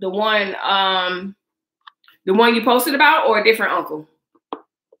one you posted about, or a different uncle?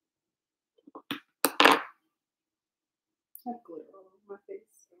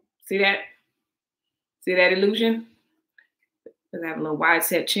 See that? See that illusion? Does I have a little wide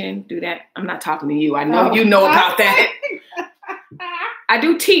set chin? Do that. I'm not talking to you. I know you know about that. I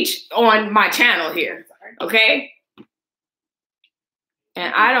do teach on my channel here. Okay?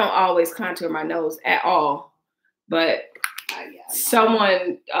 And I don't always contour my nose at all. But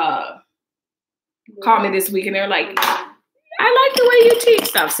someone called me this week and they're like, I like the way you teach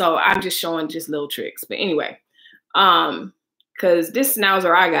stuff. So I'm just showing just little tricks. But anyway, because this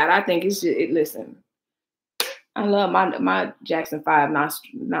schnauzer I got, I think it's just, listen, I love my Jackson 5 nostrils.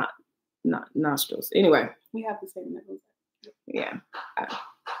 Anyway. We have the same nose. Yeah.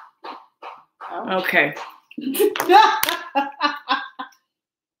 Okay.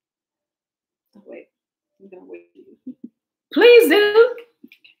 Wait. I'm going to wait for you. Please do.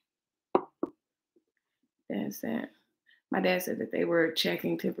 That's that. My dad said that they were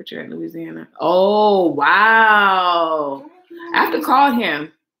checking temperature at Louisiana. Oh, wow. I have to call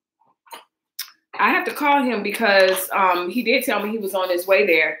him. Because he did tell me he was on his way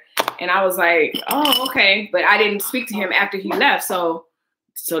there. And I was like, oh, okay. But I didn't speak to him after he left. So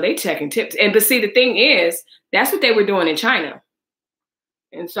they checking tips. But see, the thing is, that's what they were doing in China.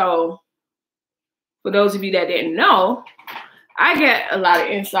 And so for those of you that didn't know, I get a lot of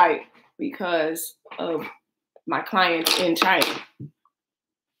insight because of my clients in China.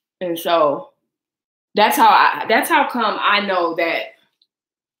 And so that's how come I know that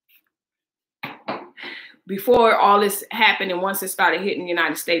before all this happened and once it started hitting the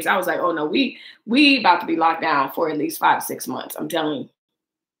United States, I was like, oh no, we about to be locked down for at least 5 to 6 months. I'm telling you.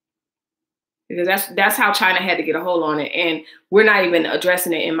 Because that's how China had to get a hold on it. And we're not even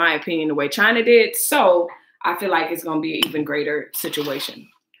addressing it, in my opinion, the way China did. So I feel like it's going to be an even greater situation.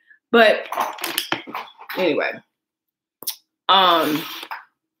 But anyway,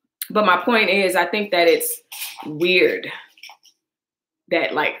 but my point is, I think that it's weird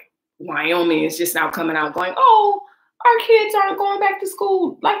that like Wyoming is just now coming out going, oh, our kids aren't going back to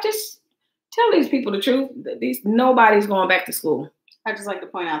school. Like, just tell these people the truth. Nobody's going back to school. I just like to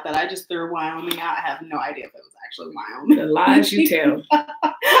point out that I just threw Wyoming out. I have no idea if it was actually Wyoming. The lies you tell.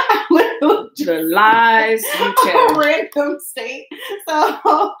 The lies you tell. A random state. So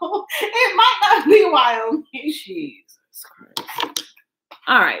it might not be Wyoming. Jesus Christ.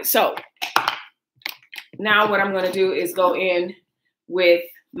 All right. So now what I'm going to do is go in with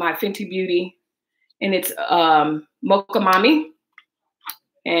my Fenty Beauty. And it's Mocha Mami.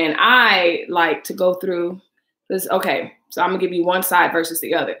 And I like to go through this. Okay. So I'm going to give you one side versus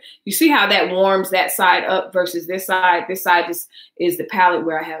the other. You see how that warms that side up versus this side? This side is the palette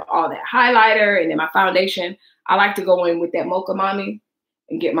where I have all that highlighter and then my foundation. I like to go in with that Mocha Mami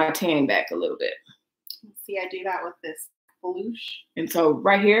and get my tan back a little bit. See, I do that with this blush. And so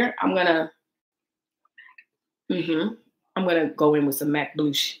right here, I'm going to go in with some matte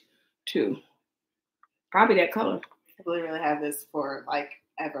blush too. Probably that color. I really have this for like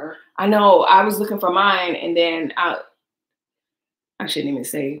ever. I know. I was looking for mine and then I shouldn't even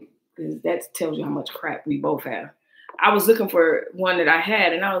say, because that tells you how much crap we both have. I was looking for one that I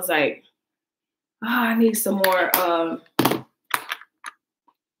had, and I was like, oh, I need some more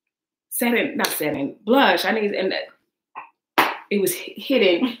blush. I need, and it was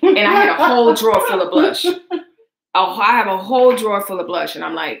hidden, and I had a whole drawer full of blush. I have a whole drawer full of blush, and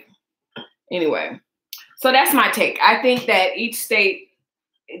I'm like, anyway. So that's my take. I think that these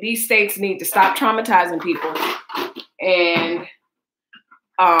states need to stop traumatizing people and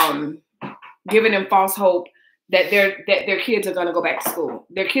giving them false hope that their kids are going to go back to school.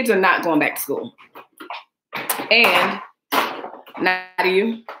 Their kids are not going back to school. And not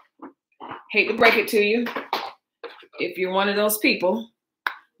you. Hate to break it to you if you're one of those people,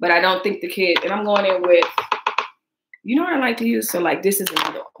 but I don't think the kid, and I'm going in with, you know what I like to use? So like this is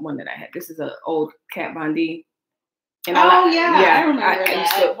another one that I had. This is an old Kat Von D. And I remember that.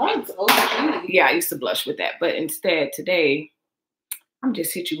 I used to blush with that. But instead today, I'm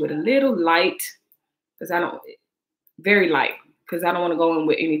just hit you with a little light because very light because I don't want to go in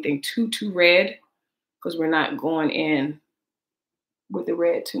with anything too red. because we're not going in with the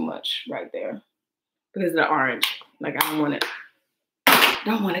red too much right there because of the orange. Like I don't want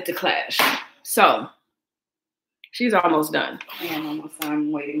it to clash. So she's almost done. I am almost done.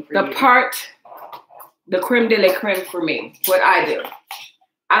 I'm waiting for the creme de la creme for me. What I do,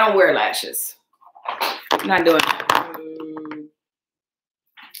 I don't wear lashes. I'm not doing that.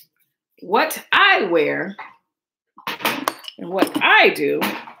 What I wear and what I do.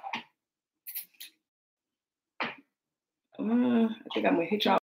 I think I'm gonna hit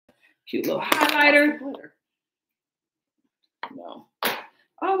y'all with a cute little highlighter. No.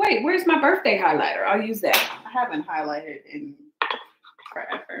 Oh wait, where's my birthday highlighter? I'll use that. I haven't highlighted in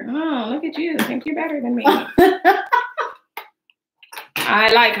forever. Oh, look at you. I think you're better than me.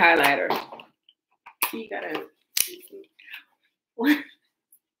 I like highlighter. You gotta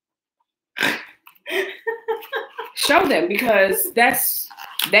show them because that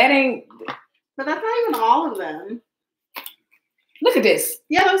ain't. But that's not even all of them. Look at this.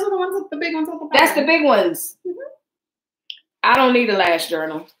 Yeah, those are the ones, the big ones at the bottom. That's the big ones. I don't need a lash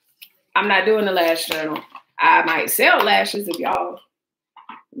journal. I'm not doing a lash journal. I might sell lashes if y'all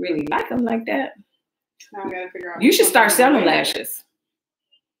really like them like that. Now I gotta figure out. You should start selling lashes.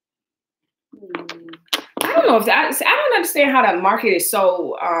 I don't know if I don't understand how that market is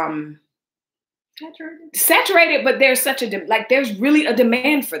so saturated, but there's such there's really a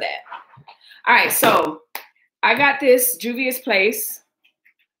demand for that. All right, so I got this Juvia's Place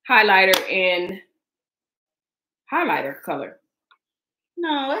highlighter in highlighter color.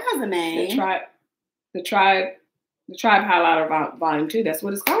 No, it has a name. The tribe highlighter volume 2. That's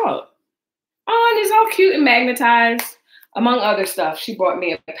what it's called. Oh, and it's all cute and magnetized, among other stuff. She brought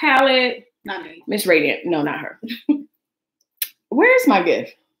me a palette. Not me. Miss Radiant. No, not her. Where's my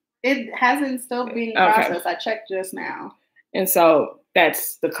gift? It hasn't still been processed. I checked just now. And so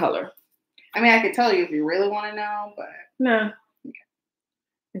that's the color. I mean, I could tell you if you really want to know, but no. Okay.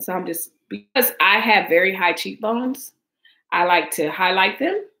 And so I'm just, because I have very high cheekbones, I like to highlight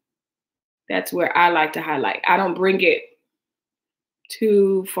them. That's where I like to highlight. I don't bring it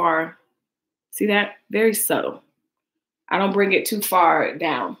too far. See that? Very subtle. I don't bring it too far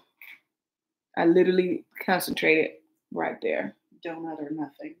down. I literally concentrate it right there. Donut or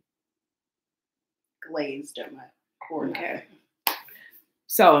nothing. Glazed donut or nothing.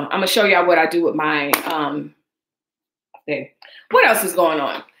 So I'm gonna show y'all what I do with my thing. What else is going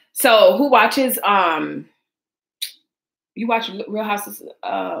on? So who watches you watch Real Houses?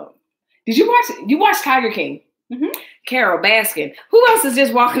 Did you watch Tiger King? Mm-hmm. Carol Baskin. Who else is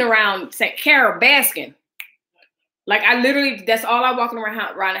just walking around saying Carol Baskin? Like I literally, that's all I walking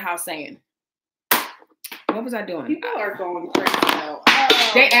around the house saying. What was I doing? People are going crazy though.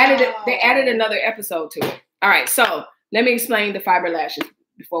 They added another episode to it. All right, so let me explain the fiber lashes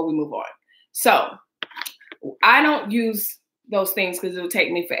before we move on. So I don't use those things because it will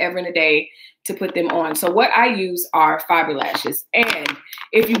take me forever and a day to put them on. So what I use are fiber lashes. And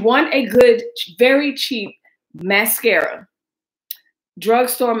if you want a good, very cheap mascara,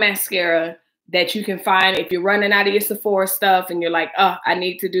 drugstore mascara that you can find if you're running out of your Sephora stuff and you're like, oh, I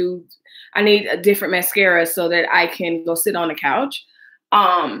need a different mascara so that I can go sit on the couch.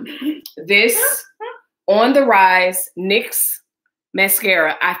 This On the Rise NYX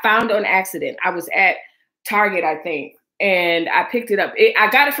mascara I found on accident. I was at Target, I think, and I picked it up. I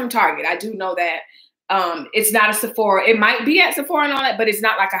got it from Target. I do know that. It's not a Sephora. It might be at Sephora and all that, but it's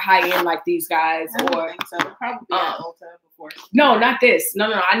not like a high end like these guys. I don't think so. It'll probably be at Ulta before. No, not this.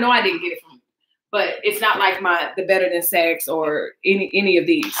 No. I know I didn't get it from, but it's not like the Better Than Sex or any of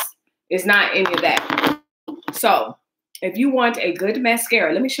these. It's not any of that. So if you want a good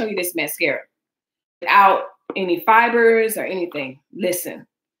mascara, let me show you this mascara without any fibers or anything. Listen.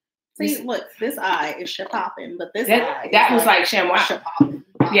 See, look, this eye is shit-popping, but this eye is that was like chamois. Shit-popping.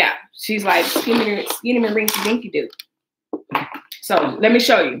 Yeah, she's like skinny and rinky dinky do. So let me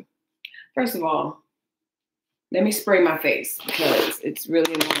show you. First of all, let me spray my face because it's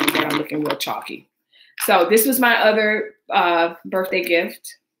really annoying that I'm looking real chalky. So this was my other birthday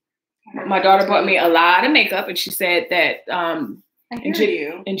gift. My daughter bought me a lot of makeup, and she said that and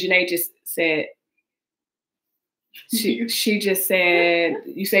Jenae just said she just said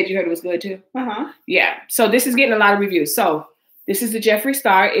you said you heard it was good too. Yeah. So this is getting a lot of reviews. So this is the Jeffree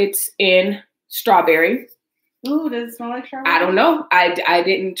Star. It's in strawberry. Ooh, does it smell like strawberry? I don't know. I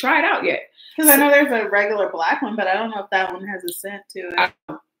didn't try it out yet. Because I know there's a regular black one, but I don't know if that one has a scent to it.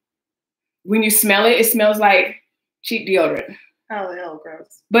 When you smell it, it smells like cheap deodorant. Oh, ew,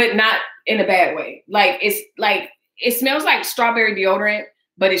 gross. But not in a bad way. It smells like strawberry deodorant,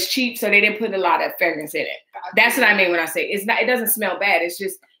 but it's cheap, so they didn't put a lot of fragrance in it. That's what I mean when I say it doesn't smell bad. It's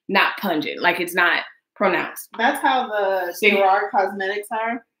just not pungent. Like it's not pronounced. That's how the Gerard cosmetics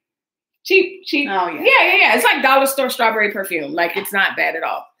are. Cheap. Oh yeah. Yeah. It's like dollar store strawberry perfume. Like it's not bad at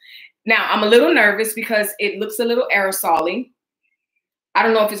all. Now I'm a little nervous because it looks a little aerosol-y. I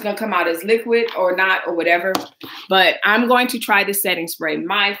don't know if it's gonna come out as liquid or not or whatever, but I'm going to try the setting spray.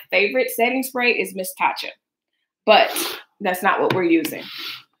 My favorite setting spray is Miss Tatcha, but that's not what we're using.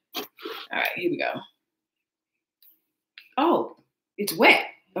 All right, here we go. Oh, it's wet.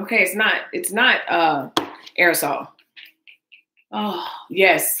 Okay, it's not aerosol. Oh,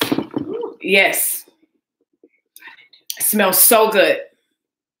 yes. Yes. It smells so good.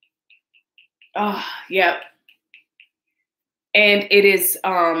 Oh, yep. And it is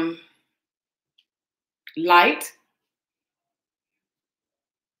light.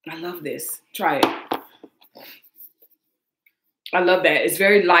 I love this. Try it. I love that. It's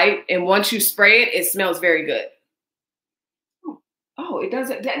very light. And once you spray it, it smells very good. Oh, it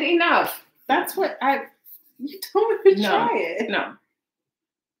doesn't. That ain't enough. That's what you told me to try it. No.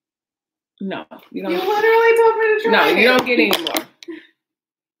 You don't. You literally told me to try it. No, you don't get any more.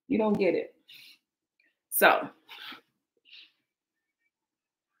 You don't get it. So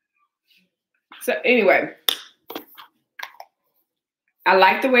anyway, I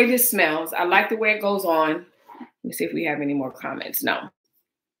like the way this smells. I like the way it goes on. Let me see if we have any more comments. No.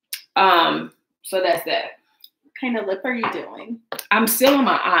 So that's that. What kind of lip are you doing? I'm still on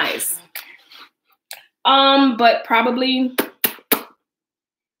my eyes. But probably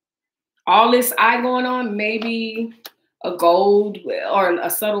all this eye going on, maybe a gold or a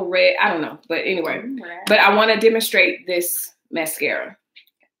subtle red. I don't know. But anyway, but I want to demonstrate this mascara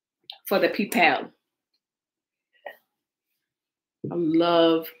for the P.Louise. I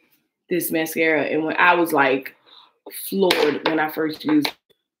love this mascara. And when I was like floored when I first used it.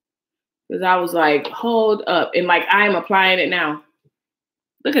 Because I was like, hold up. And like I am applying it now.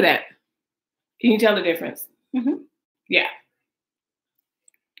 Look at that. Can you tell the difference? Mm-hmm. Yeah.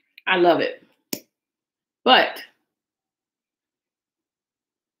 I love it. But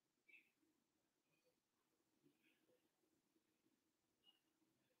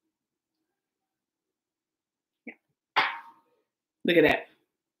look at that.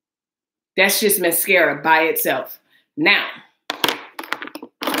 That's just mascara by itself. Now,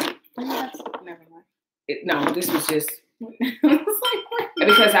 never mind. No, this was just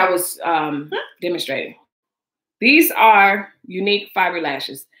because I was demonstrating. These are Younique fiber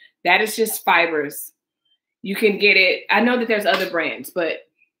lashes. That is just fibers. You can get it. I know that there's other brands, but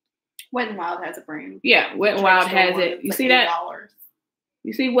Wet n Wild has a brand. Yeah, Wet n Wild has it. You see that? $8.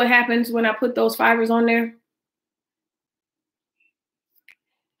 You see what happens when I put those fibers on there?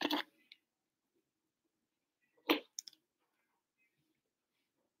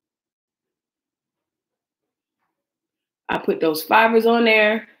 I put those fibers on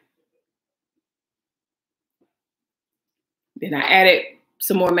there. Then I added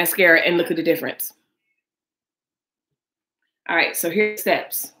some more mascara and look at the difference. All right, so here's the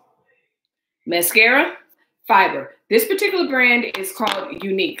steps. Mascara, fiber. This particular brand is called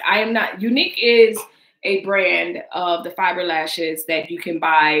Younique. Younique is a brand of the fiber lashes that you can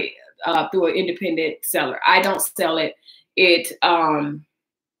buy through an independent seller. I don't sell it. It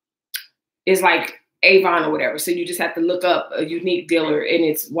is like Avon or whatever. So you just have to look up a Younique dealer and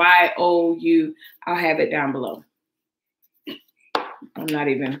it's YOU. I'll have it down below. I'm not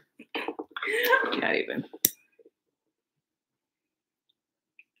even.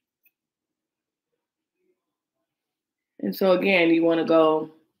 And so again, you want to go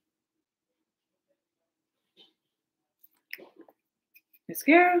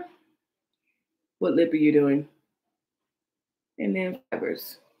mascara. What lip are you doing? And then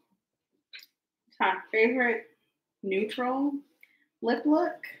fibers. My favorite neutral lip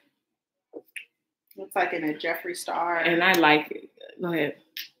look. Looks like in a Jeffree Star. And I like it. Go ahead.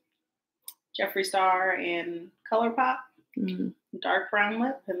 Jeffree Star and ColourPop. Mm-hmm. Dark brown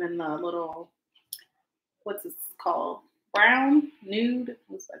lip. And then the little, what's this called? Brown? Nude?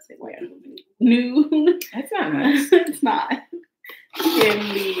 I was about to say white people nude. That's not nice. It's not. In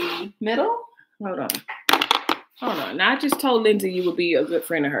the middle? Hold on. Now I just told Lindsay you would be a good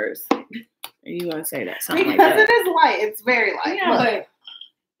friend of hers. And you want to say that something because like that. it is light. It's very light. Yeah, but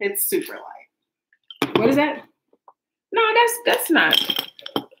it's super light. What is that? No, that's not.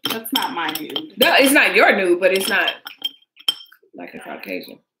 That's not my nude. No, it's not your nude, but it's not like a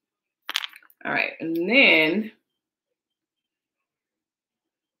Caucasian. All right, and then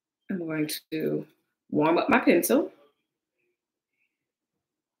I'm going to warm up my pencil,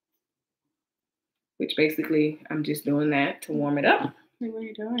 which basically I'm just doing that to warm it up. What are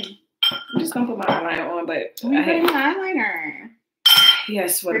you doing? I'm just gonna put my eyeliner on, but I'm putting eyeliner.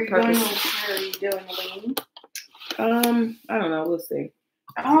 Yes, for the purpose. Are you doing a lean? I don't know. We'll see.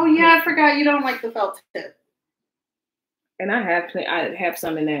 Oh yeah, I forgot you don't like the felt tip. And I have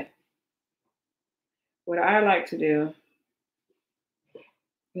some in that. What I like to do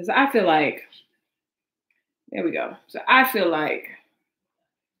is I feel like, there we go. So I feel like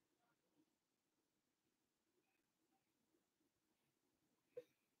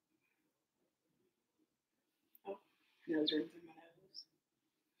nose rings in my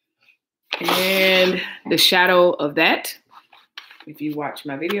nose. And the shadow of that, if you watch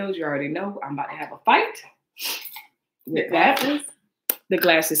my videos, you already know I'm about to have a fight with that. The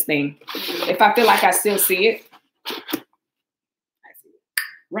glasses thing. If I feel like I still see it. I see it.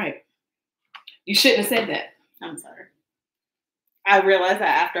 Right. You shouldn't have said that. I'm sorry. I realized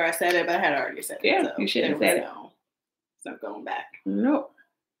that after I said it, but I had already said it. Yeah, so you shouldn't have said it. So going back. Nope.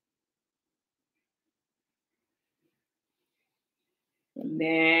 And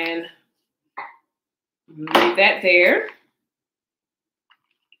then leave that there.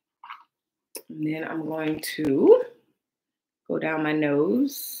 And then I'm going to go down my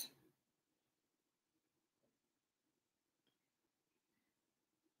nose.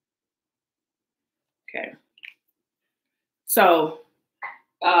 Okay. So,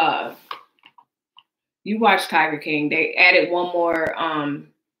 you watch Tiger King. They added one more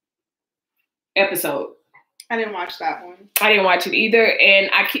episode. I didn't watch that one. I didn't watch it either,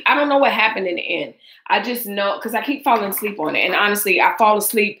 and I don't know what happened in the end. I just know because I keep falling asleep on it, and honestly, I fall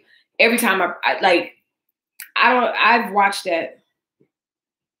asleep every time I've watched that.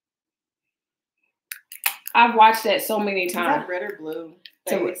 I've watched that so many times. Is that red or blue?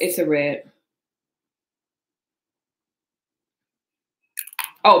 It's a red.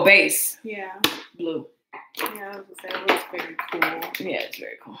 Oh, base. Yeah. Blue. Yeah, I was gonna say it looks very cool. Yeah, it's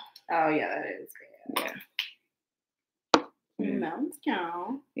very cool. Oh yeah, that is good. Yeah. Let's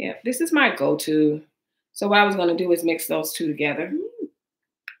go. Yeah, this is my go-to. So what I was going to do is mix those two together.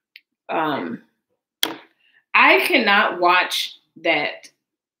 I cannot watch that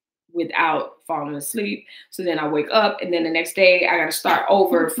without falling asleep. So then I wake up and then the next day I got to start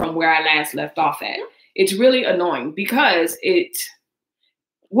over from where I last left off at. It's really annoying because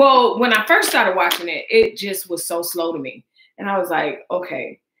when I first started watching it, it just was so slow to me. And I was like,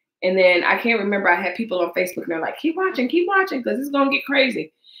 okay. And then I can't remember, I had people on Facebook and they're like, keep watching, because it's going to get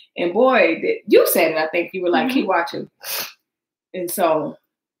crazy. And boy, you said it, I think you were like, keep watching. And so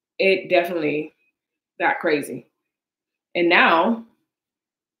it definitely got crazy. And now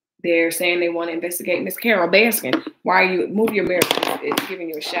they're saying they want to investigate Miss Carol Baskin. Why are you, move your mirror, it's giving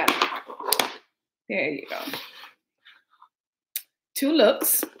you a shadow. There you go. 2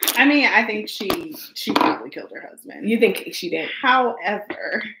 looks. I mean, I think she probably killed her husband. You think she did?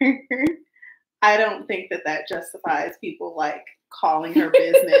 However, I don't think that justifies people like calling her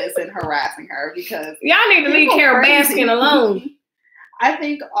business and harassing her because y'all need to leave Carol Baskin alone. I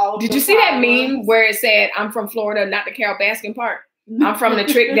think all of Did you see that meme where it said, I'm from Florida, not the Carol Baskin part? I'm from the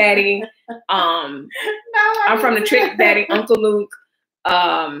Trick Daddy. I'm from the Trick Daddy, Uncle Luke.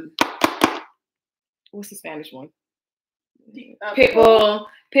 What's the Spanish one? Pitbull,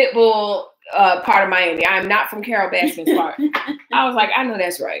 part of Miami. I'm not from Carol Baskin's part. I was like, I know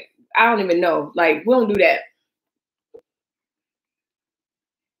that's right. I don't even know. Like, we don't do that.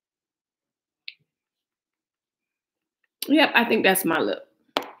 Yep, I think that's my look.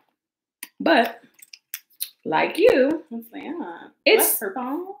 But like you, what's that? It's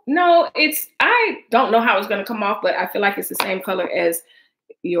purple. No, I don't know how it's gonna come off, but I feel like it's the same color as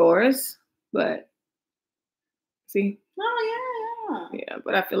yours. But see? Oh yeah. Yeah,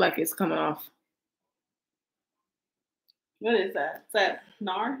 but I feel like it's coming off. What is that? Is that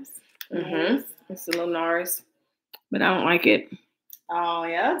NARS? Mm-hmm. It's a little NARS, but I don't like it. Oh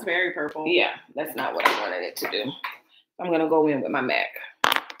yeah, that's very purple. Yeah, that's not what I wanted it to do. I'm gonna go in with my MAC.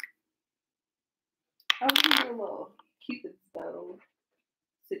 I was gonna do a little Cupid's bow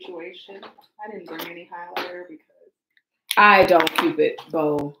situation. I didn't bring any highlighter because I don't Cupid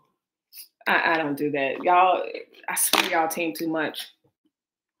bow. I don't do that. Y'all, I swear y'all team too much.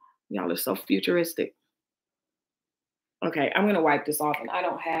 Y'all are so futuristic. Okay, I'm gonna wipe this off, and I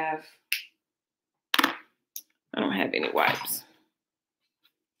don't have any wipes.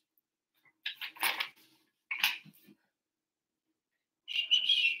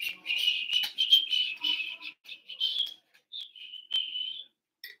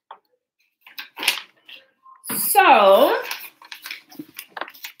 So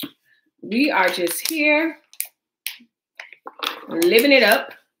we are just here living it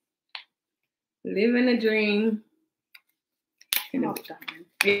up, living a dream. Yeah,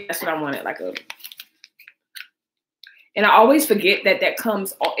 that's what I wanted, like a. And I always forget that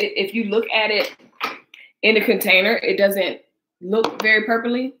comes, if you look at it in the container, it doesn't look very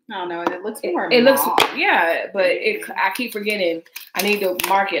purpley. No, it looks more it looks, yeah, but I keep forgetting I need to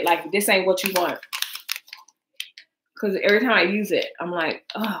mark it like this ain't what you want. Because every time I use it, I'm like,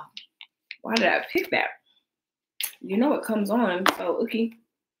 oh, why did I pick that? You know it comes on so icky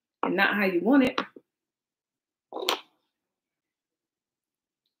and not how you want it.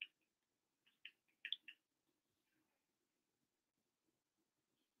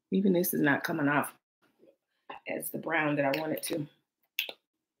 Even this is not coming off as the brown that I want it to.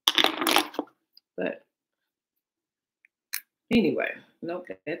 But anyway, nope,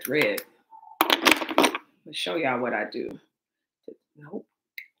 that's red. Let's show y'all what I do. Nope.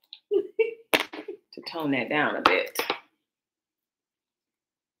 To tone that down a bit.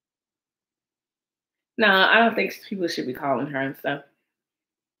 No, I don't think people should be calling her and stuff.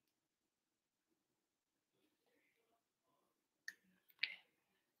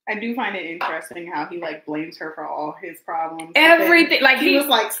 I do find it interesting how he like blames her for all his problems. Everything, like he was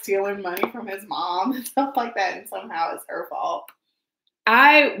like stealing money from his mom and stuff like that, and somehow it's her fault.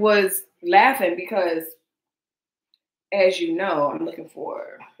 I was laughing because, as you know, I'm looking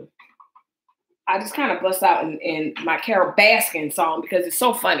for. I just kind of bust out in my Carol Baskin song because it's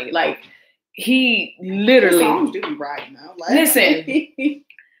so funny. Like he literally. The songs do be right now. Like, listen,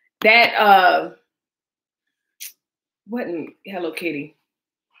 that wasn't Hello Kitty.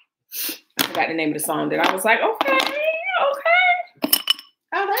 I forgot the name of the song that I was like, okay.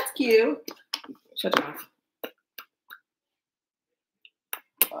 Oh, that's cute. Shut it off.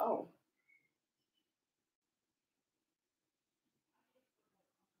 Oh.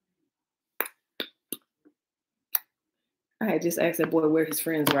 I had just asked that boy where his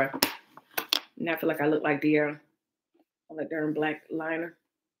friends were. And I feel like I look like De'Ara. I like darn black liner.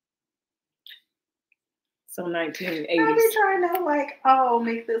 So 1980s. I've been trying to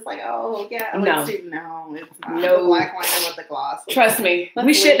make this no, it's not. No. The black liner with the gloss. Trust me,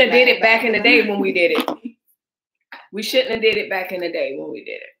 we shouldn't have did it back in the day when we did it. We shouldn't have did it back in the day when we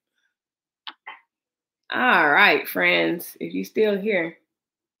did it. All right, friends, if you still here,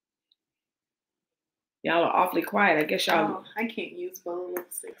 y'all are awfully quiet. I guess y'all. Oh, I can't use both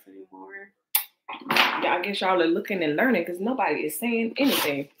lipsticks anymore. Yeah, I guess y'all are looking and learning because nobody is saying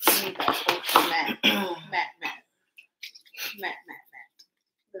anything. I need that matte.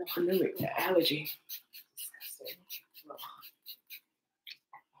 The allergy.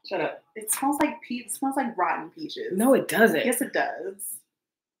 Shut up. It smells like It smells like rotten peaches. No, it doesn't. Yes, it does.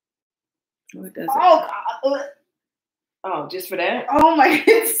 No, it doesn't. Oh God. Oh, just for that? Oh my!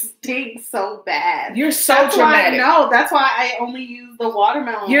 It stinks so bad. You're so dramatic. No, that's why I only use the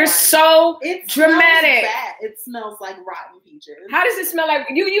watermelon. You're so dramatic. Bad. It smells like rotten peaches. How does it smell like?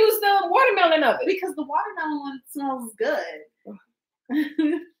 You use the watermelon of it because the watermelon one smells good.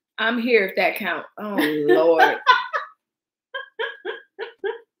 I'm here if that counts. Oh Lord.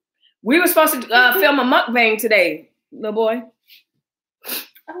 We were supposed to film a mukbang today, little boy.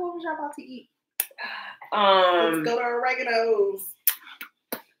 Oh, what was y'all about to eat? Let's go to oregano's.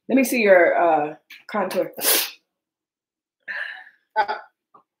 Let me see your contour.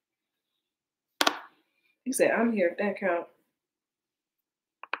 You said, I'm here if that counts.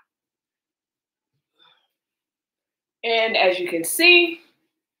 And as you can see,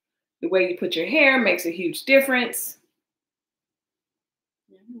 the way you put your hair makes a huge difference.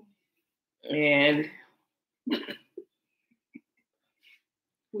 And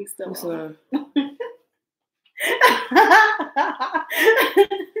we still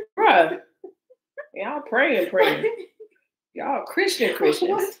bruh, y'all praying. Y'all Christians.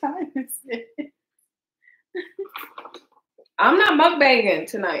 What time is it? I'm not mukbanging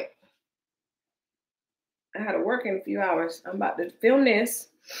tonight. I had to work in a few hours. I'm about to film this,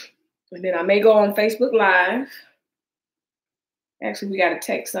 and then I may go on Facebook Live. Actually, we got to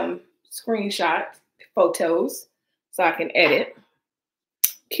take some screenshots, photos, so I can edit.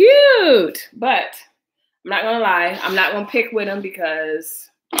 Cute, but I'm not gonna lie. I'm not gonna pick with them because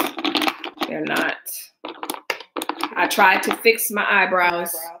they're not. I tried to fix my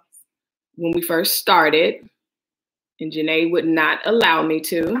eyebrows when we first started, and Jenae would not allow me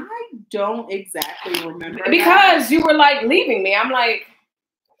to. I don't exactly remember because you were like leaving me. I'm like,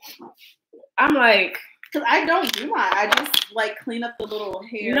 because I don't do mine. I just like clean up the little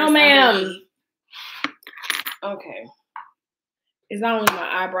hairs. No, ma'am. Okay. It's not only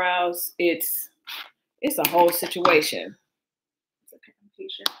my eyebrows. It's a whole situation.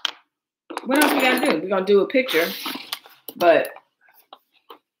 What else we gotta do? We're gonna do a picture, but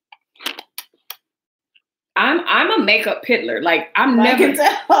I'm a makeup piddler. Like I'm never.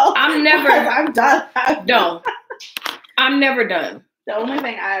 I'm done. No. I'm never done. The only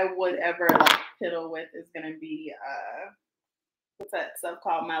thing I would ever like piddle with is gonna be what's that stuff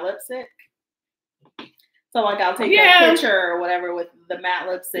called? My lipstick. So like I'll take a picture or whatever with the matte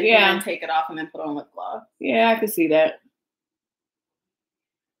lipstick and then take it off and then put on lip gloss. Yeah, I can see that.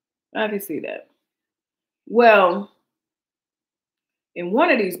 I can see that. Well, in one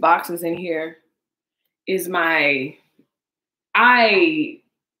of these boxes in here is my eye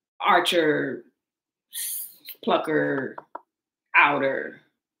archer, plucker, outer,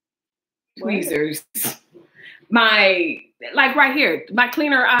 tweezers. My, like right here, my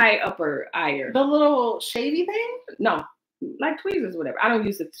cleaner eye, upper eye. The little shavy thing? No, like tweezers, whatever. I don't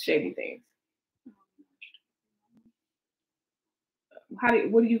use the shavy things.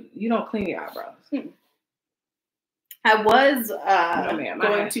 You don't clean your eyebrows? I was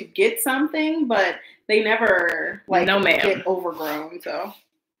going to get something, but they never like get overgrown. So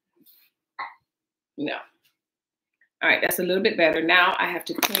no. All right, that's a little bit better. Now I have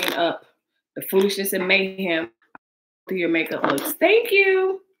to clean up the foolishness and mayhem through your makeup looks. Thank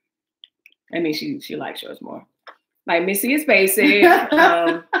you. I mean, she likes yours more. Like Missy is basic.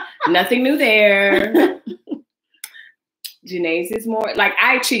 Nothing new there. Jenae's is more like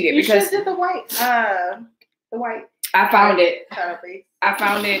I cheated because did the white. The white. I found it. I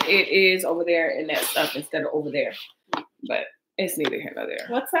found it. It is over there in that stuff instead of over there. But it's neither here nor there.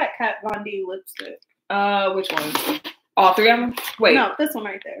 What's that Kat Von D lipstick? Which one? All three of them? Wait. No, this one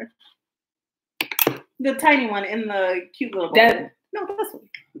right there. The tiny one in the cute little bowl. No, this one.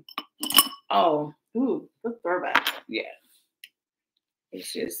 Oh. Ooh, the throwback. Yeah.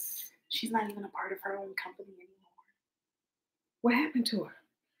 It's just she's not even a part of her own company anymore. What happened to her?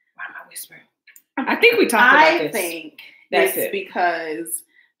 Why am I whispering? I think we talked about this. I think it's because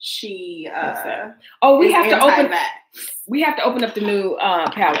she we have to open we have to open up the new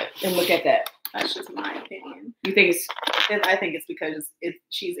palette and look at that. That's just my opinion. You think it's I think it's because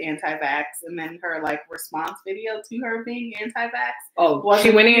she's anti-vax, and then her like response video to her being anti-vax. Oh,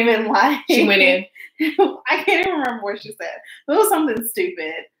 she went in. She went in. I can't even remember what she said. It was something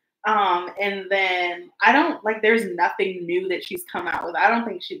stupid. And then I don't like. There's nothing new that she's come out with. I don't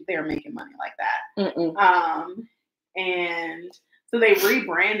think they're making money like that. And so they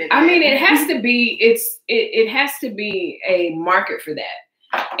rebranded. I mean, it has to be. It has to be a market for that,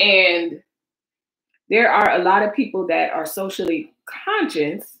 and there are a lot of people that are socially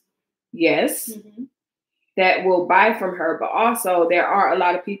conscious, yes, that will buy from her. But also there are a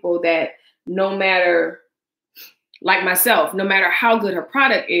lot of people that no matter, like myself, no matter how good her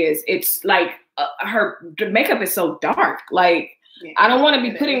product is, it's like her makeup is so dark. Like, I don't want to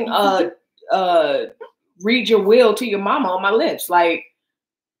be putting read your will to your mama on my lips. Like,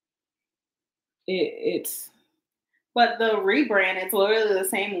 it's... But the rebrand, it's literally the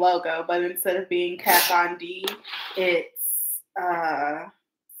same logo, but instead of being Kat Von D, it's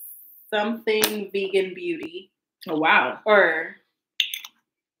something vegan beauty. Oh, wow. Or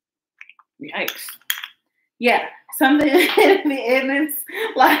yikes. Yeah, something, and it's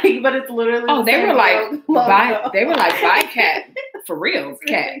like, but it's literally. Oh, they were like, buy Kat for real,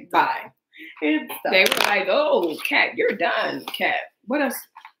 Kat, buy. They were like, oh, Kat, you're done, Kat. What else?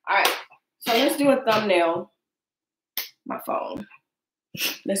 All right, so let's do a thumbnail. My phone.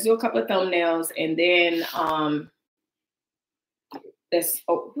 Let's do a couple of thumbnails, and then let's.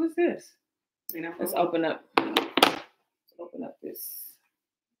 Oh, who's this? You know, let's open up. Open up this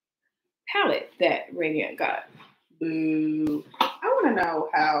palette that Radiant got. Boo! I want to know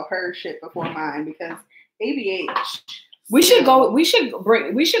how her shit before mine, because ABH. We should go. We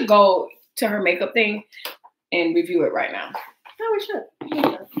should go to her makeup thing and review it right now. No, we should.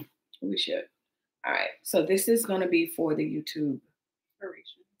 Yeah. We should. All right, so this is going to be for the YouTube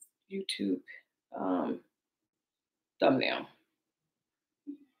thumbnail.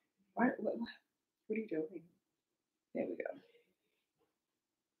 What are you doing? There we go.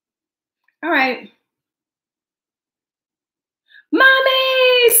 All right.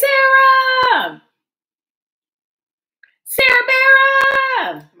 Mommy, Sarah! Sarah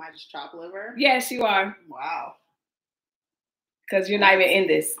Barra! Am I just chopped liver? Yes, you are. Wow. Because you're not even in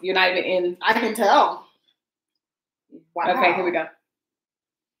this. You're not even in. I can tell. Wow. Okay, here we go.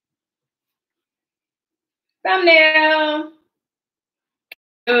 Thumbnail.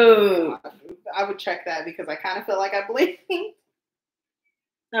 Ooh. I would check that because I kind of feel like I blinked.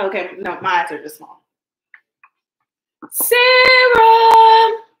 Okay, no, my eyes are just small.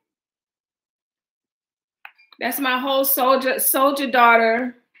 Sarah. That's my whole soldier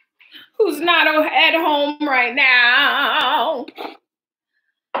daughter who's not at home right now.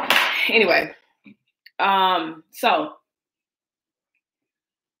 Anyway, so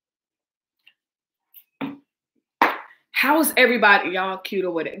How is everybody? Y'all cute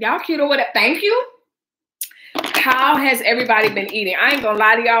or whatever. Y'all cute or whatever. Thank you. How has everybody been eating? I ain't gonna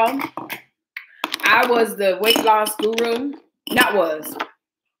lie to y'all. I was the weight loss guru. Not was.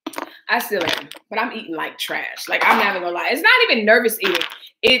 I still am. But I'm eating like trash. Like, I'm not even gonna lie. It's not even nervous eating.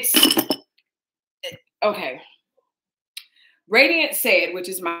 It's okay. Radiant said, which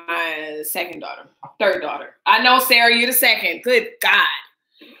is my third daughter. I know, Sarah, you're the second. Good God.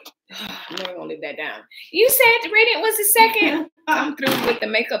 I'm never gonna live that down. You said Radiant was the second. I'm through with the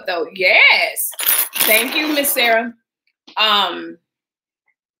makeup though. Yes. Thank you, Miss Sarah.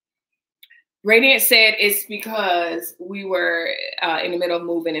 Radiant said it's because we were in the middle of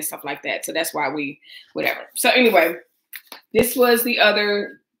moving and stuff like that. So that's why whatever. So anyway, this was the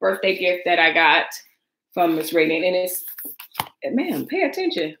other birthday gift that I got from Miss Radiant. And it's, man, pay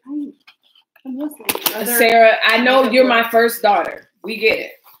attention. I'm listening. Sarah, I know you're my first daughter. We get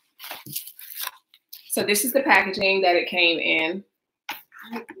it. So this is the packaging that it came in.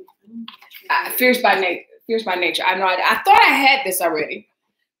 Fierce by nature. I know. I thought I had this already,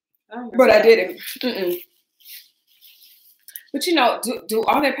 but I didn't. But you know, do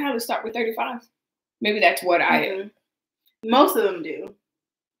all their palettes start with 35? Maybe that's what I am. Most of them do.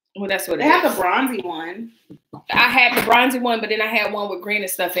 Well, that's what they have. The bronzy one. I had the bronzy one, but then I had one with green and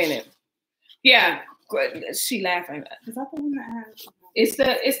stuff in it. Yeah, she laughing. Is that the one that has? It's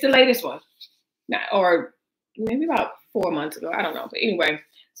the latest one, or maybe about 4 months ago. I don't know, but anyway.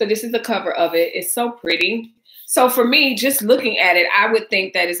 So this is the cover of it. It's so pretty. So for me, just looking at it, I would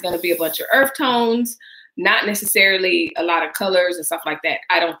think that it's going to be a bunch of earth tones, not necessarily a lot of colors and stuff like that.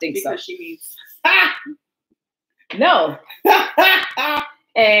 I don't think so. Because she needs. No.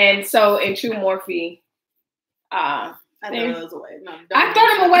 And so in true Morphe, I throw those away. No, I throw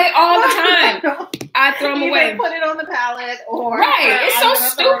them away all the time. I throw them away. Put it on the palette or right. It's so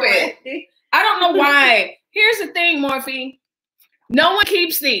stupid. I don't know why. Here's the thing, Morphe. No one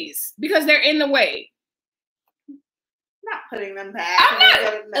keeps these because they're in the way. Not putting them back.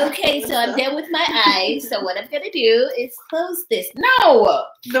 I'm not. Okay, so I'm done with my eyes. So what I'm going to do is close this. No.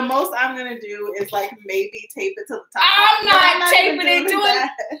 The most I'm going to do is like maybe tape it to the top. I'm not taping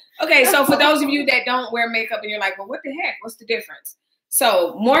it. Okay, so for those of you that don't wear makeup and you're like, well, what the heck? What's the difference?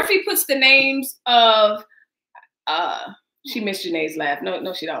 So Morphe puts the names of, she missed Jenae's laugh.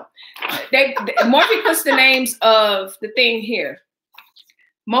 No, she don't. Morphe puts the names of the thing here.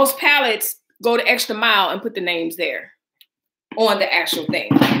 Most palettes go the extra mile and put the names there on the actual thing.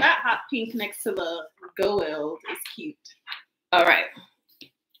 That hot pink next to the Gold is cute. All right.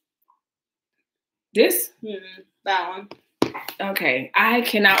 This? That one. Okay. I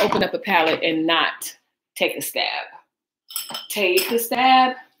cannot open up a palette and not take a stab. Take a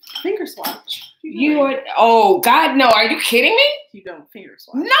stab. Finger swatch. Oh, God, no. Are you kidding me? You don't finger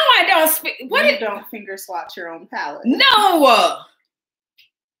swatch. No, I don't. You don't finger swatch your own palette. No.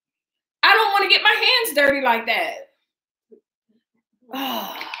 I don't want to get my hands dirty like that.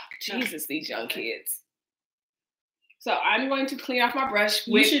 Oh, Jesus, these young kids. So I'm going to clean off my brush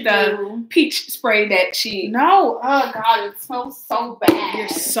with the peach spray that she... No. Oh, God, it smells so bad. You're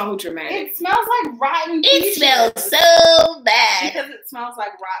so dramatic. It smells like rotten peaches. It smells so bad. Because it smells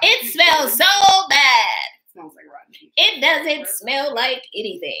like rotten It smells so bad. It smells like rotten peaches. It doesn't smell like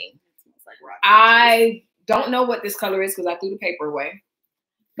anything. It smells like rotten I don't know what this color is because I threw the paper away.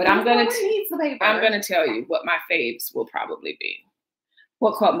 But I'm gonna tell you what my faves will probably be.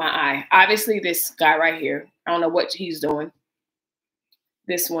 What caught my eye? Obviously, this guy right here. I don't know what he's doing.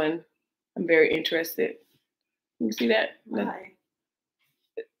 This one, I'm very interested. You see that? Why?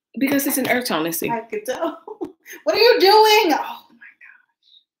 Because it's an earth tone. Let's see. I could tell. What are you doing? Oh my gosh!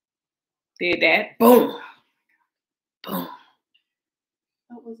 Did that? Boom. Boom.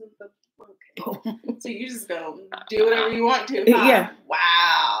 That wasn't the. Boom. So you just go do whatever you want to. Huh? Yeah.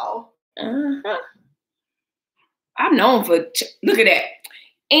 Wow. I'm known for look at that.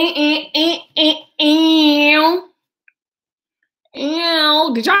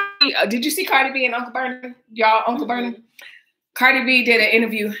 Did you see Cardi B and Uncle Bernie? Y'all, Uncle Bernie? Cardi B did an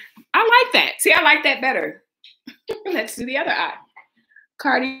interview. I like that. See, I like that better. Let's do the other eye.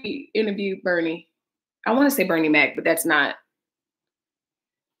 Cardi B interviewed Bernie. I want to say Bernie Mac, but that's not.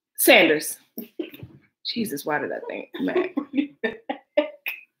 Sanders. Jesus, why did I think Mac?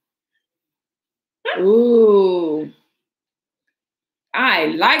 Ooh. I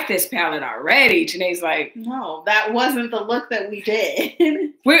like this palette already. Jenae's like, no, that wasn't the look that we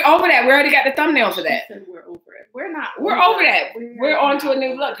did. We're over that. We already got the thumbnail for that. We're over it. We're not. We're over that. We're on to a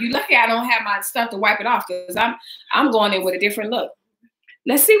new look. You lucky I don't have my stuff to wipe it off because I'm going in with a different look.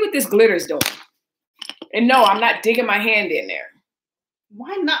 Let's see what this glitter's doing. And no, I'm not digging my hand in there.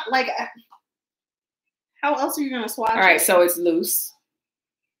 Why not? Like, How else are you gonna swatch it? All right, so it's loose,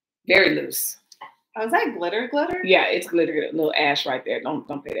 very loose. Oh, is that glitter? Yeah, it's glitter. A little ash right there. Don't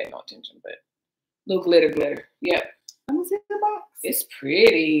pay that no attention, but little glitter. Yep. Let me see the box. It's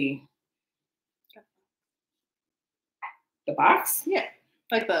pretty. The box? Yeah,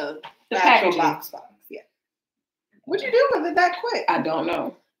 like the packaging. actual box. Yeah. What'd you do with it that quick? I don't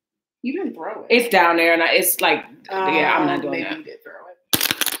know. You didn't throw it. It's down there, and it's like, yeah, I'm not doing that. Maybe you did throw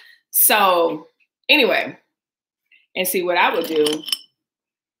it. So anyway, and see what I would do.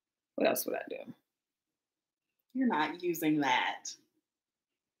 What else would I do? You're not using that.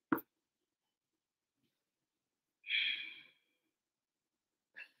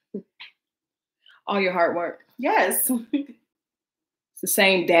 All your hard work. Yes. It's the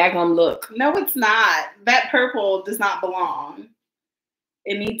same daggone look. No, it's not. That purple does not belong.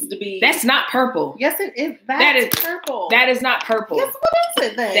 It needs to be. That's not purple. Yes, it is. That is purple. That is not purple. Yes, what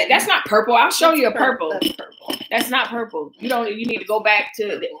is it then? That's not purple. I'll show you a purple. That's purple. That's not purple. You need to go back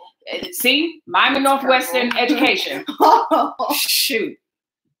to see Miami Northwestern purple. Education. Shoot,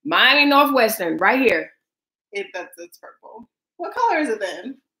 Miami Northwestern right here. It's purple. What color is it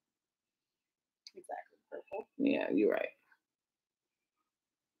then? Exactly purple. Yeah, you're right.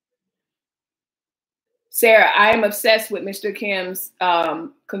 Sarah, I am obsessed with Mr. Kim's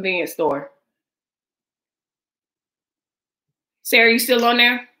convenience store. Sarah, you still on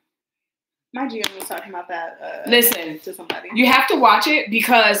there? My GM was talking about that. Listen, to somebody. You have to watch it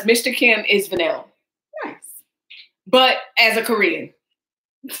because Mr. Kim is vanilla. Nice. But as a Korean.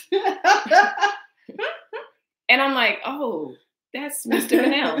 And I'm like, oh, that's Mr.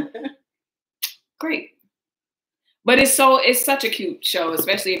 Vanilla. Great. But it's such a cute show,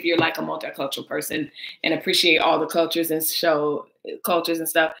 especially if you're like a multicultural person and appreciate all the cultures and cultures and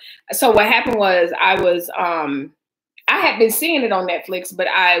stuff. So what happened was I had been seeing it on Netflix, but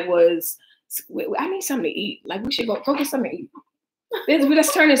I need something to eat. Like we should go get something to eat.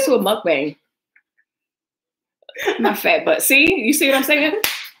 Let's turn this to a mukbang. My fat butt. See? You see what I'm saying?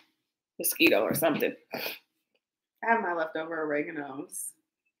 Mosquito or something. I have my leftover oreganos.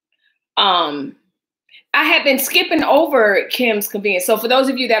 I had been skipping over Kim's convenience. So for those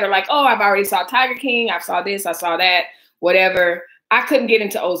of you that are like, oh, I've already saw Tiger King. I saw this. I saw that. Whatever. I couldn't get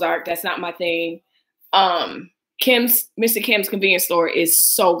into Ozark. That's not my thing. Mr. Kim's convenience store is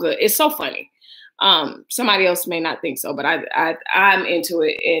so good. It's so funny. Somebody else may not think so, but I'm into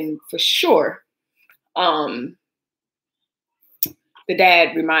it. And for sure, the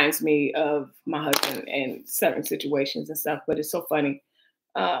dad reminds me of my husband and certain situations and stuff, but it's so funny.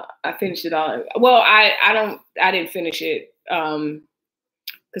 I finished it all. Well, I didn't finish it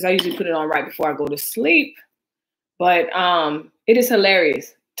because I usually put it on right before I go to sleep. But it is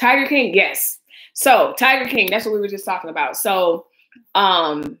hilarious. Tiger King, yes. So Tiger King, that's what we were just talking about. So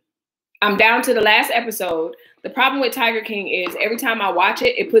I'm down to the last episode. The problem with Tiger King is every time I watch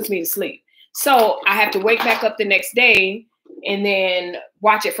it, it puts me to sleep. So I have to wake back up the next day and then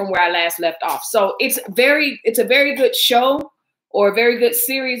watch it from where I last left off. So it's a very good show. Or a very good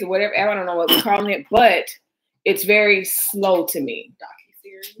series or whatever. I don't know what we're calling it, but it's very slow to me.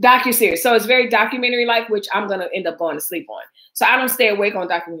 Docu-series. So it's very documentary-like, which I'm going to end up going to sleep on. So I don't stay awake on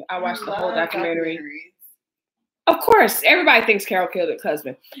documentary. I watch the whole documentary. Of course, everybody thinks Carol killed her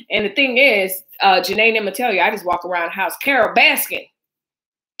husband. And the thing is, Jenae didn't tell you, I just walk around the house. Carol Baskin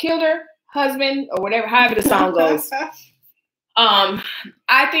killed her husband or whatever, however the song goes.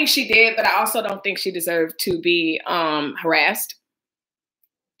 I think she did, but I also don't think she deserved to be harassed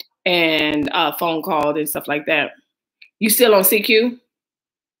and phone called and stuff like that. You still on CQ?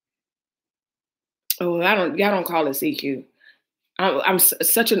 Oh, y'all don't call it CQ. I'm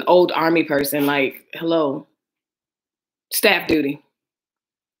such an old army person. Like, hello, staff duty.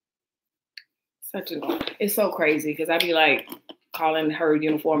 It's so crazy because I be like calling her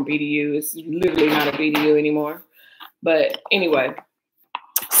uniform BDU. It's literally not a BDU anymore. But anyway,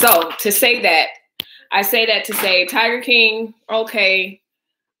 so to say that, I say that to say Tiger King, okay.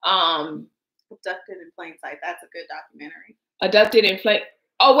 Abducted in Plain Sight. That's a good documentary. Abducted in Plain.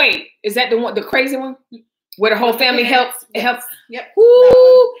 Oh wait, is that the crazy one where the whole family helps? Yep.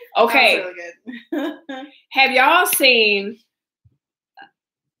 Woo! Okay. That was really good. Have y'all seen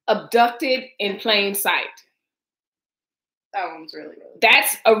Abducted in Plain Sight? That one's really good.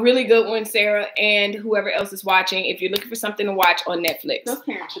 That's a really good one, Sarah, and whoever else is watching. If you're looking for something to watch on Netflix, those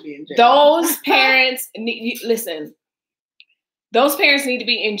parents should be in jail. Those parents listen. Those parents need to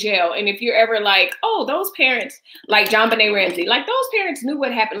be in jail. And if you're ever like, oh, those parents, like John Benet Ramsey, like those parents knew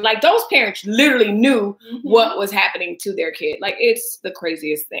what happened. Like those parents literally knew what was happening to their kid. Like it's the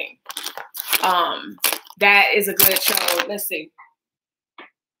craziest thing. That is a good show. Let's see.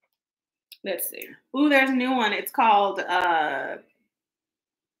 Let's see. Ooh, there's a new one. It's called hang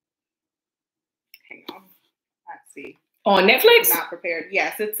on. Let's see. On Netflix? I'm not prepared.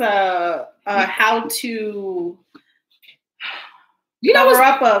 Yes, it's a how to cover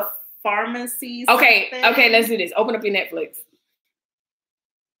up a pharmacy. Okay, something. okay, let's do this. Open up your Netflix.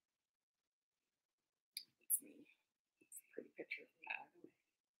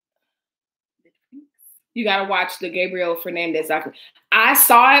 You gotta watch the Gabriel Fernandez documentary. I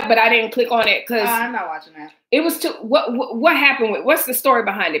saw it, but I didn't click on it because I'm not watching that. It was too. What happened with? What's the story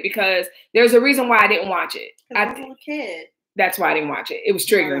behind it? Because there's a reason why I didn't watch it. I was a kid. That's why I didn't watch it. It was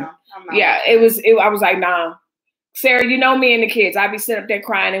triggering. No, yeah, it was. I was like, nah, Sarah, you know me and the kids. I'd be sitting up there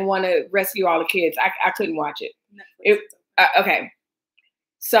crying and want to rescue all the kids. I couldn't watch it. Okay,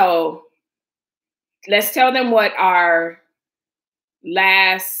 so let's tell them what our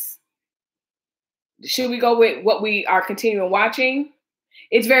last. Should we go with what we are continuing watching?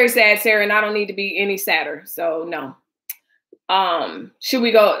 It's very sad, Sarah, and I don't need to be any sadder. So no. Should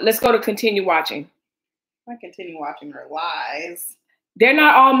we go? Let's go to continue watching. I continue watching her lies. They're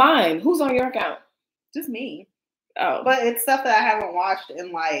not all mine. Who's on your account? Just me. Oh. But it's stuff that I haven't watched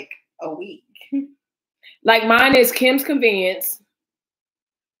in like a week. Like mine is Kim's Convenience.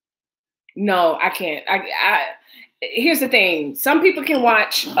 No, I can't. I here's the thing. Some people can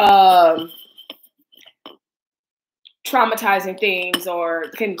watch traumatizing things or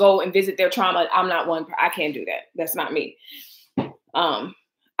can go and visit their trauma. I'm not one. I can't do that. That's not me.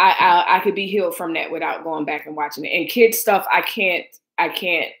 I could be healed from that without going back and watching it. And kids stuff, I can't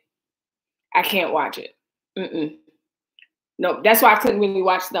watch it. No, that's why I couldn't really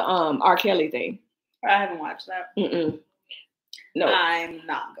watch the R. Kelly thing. I haven't watched that. No, I'm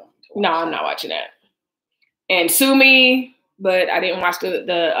not going to. No, I'm not watching that. And Sue Me, but I didn't watch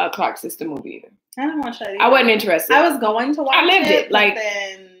the Clark Sister movie either. I didn't watch that either. I wasn't interested. I was going to watch it. I lived it. Like,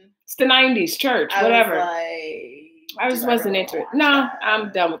 then it's the 90s, church, whatever. I just wasn't interested. No,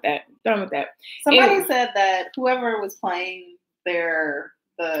 I'm done with that. Done with that. Somebody said that whoever was playing the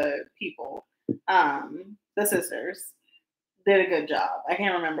people, the sisters, did a good job. I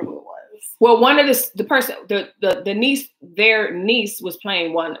can't remember who it was. Well, one of the person, the niece, their niece was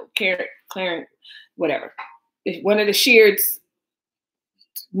playing one, Clarence, whatever. One of the Sheard's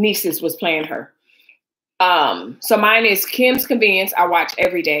nieces was playing her. So mine is Kim's Convenience. I watch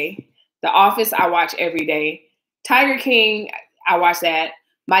every day. The Office. I watch every day. Tiger King. I watch that.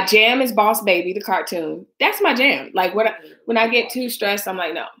 My jam is Boss Baby, the cartoon. That's my jam. Like when I get too stressed, I'm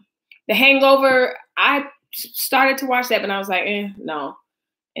like, no. The Hangover. I started to watch that, but I was like, no.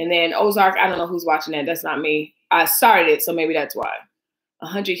 And then Ozark. I don't know who's watching that. That's not me. I started it, so maybe that's why.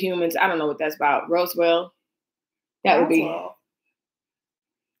 100 Humans. I don't know what that's about. Roswell. That would be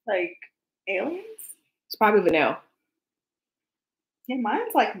like aliens. It's probably Vanille. Yeah,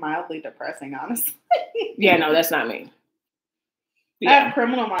 mine's like mildly depressing, honestly. Yeah, no, that's not me. Yeah. I have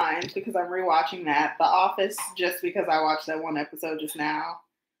Criminal Minds because I'm rewatching that. The Office just because I watched that one episode just now.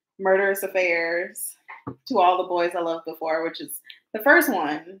 Murderous Affairs. To All the Boys I Loved Before, which is the first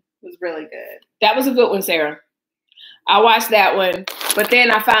one was really good. That was a good one, Sarah. I watched that one, but then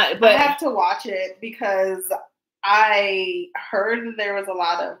I have to watch it because I heard that there was a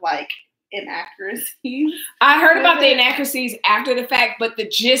lot of like inaccuracies. I heard about the inaccuracies after the fact, but the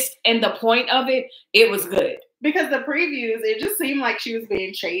gist and the point of it was good. Because the previews, it just seemed like she was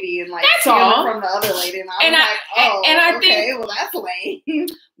being shady and like that's all from the other lady, and I think, well, that's lame.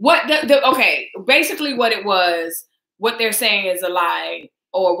 What okay, basically what it was, what they're saying is a lie,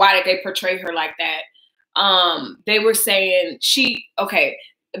 or why did they portray her like that? They were saying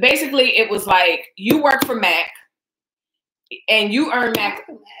basically it was like you work for Mac. And you earn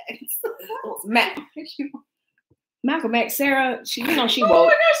Malcolm X, Sarah, she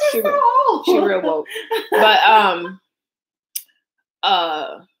woke. She real woke. But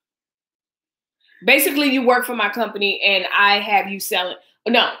basically you work for my company and I have you selling.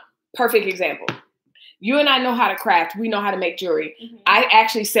 No, perfect example. You and I know how to craft. We know how to make jewelry. Mm-hmm. I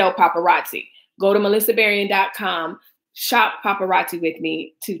actually sell paparazzi. Go to melissaberrien.com, shop paparazzi with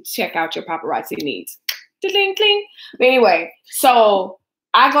me to check out your paparazzi needs. Ding, ding. But anyway, so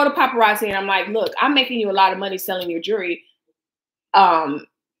I go to paparazzi and I'm like, look, I'm making you a lot of money selling your jewelry.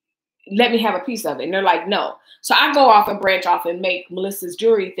 Let me have a piece of it. And they're like, no. So I go off and branch off and make Melissa's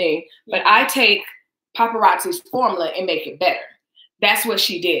jewelry thing. But I take paparazzi's formula and make it better. That's what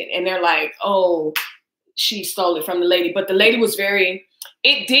she did. And they're like, oh, she stole it from the lady. But the lady was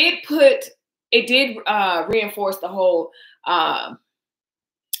it did reinforce the whole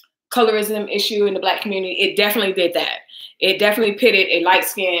colorism issue in the Black community. It definitely did that. It definitely pitted a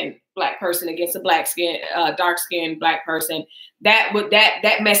light-skinned black person against a dark skinned black person.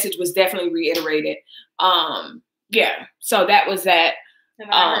 That message was definitely reiterated. Yeah. So that was that. And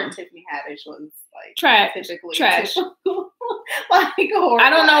I heard Tiffany Haddish was like trash. Like, I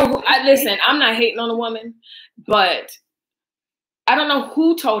don't know. Listen, I'm not hating on a woman, but I don't know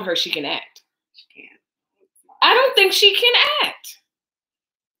who told her she can act. She can't. I don't think she can act.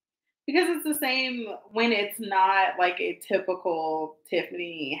 Because it's the same when it's not like a typical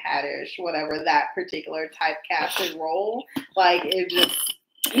Tiffany Haddish, whatever, that particular typecasted role. Like, it just,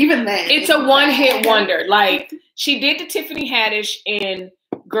 even then. It's a one-hit wonder. Like, she did the Tiffany Haddish in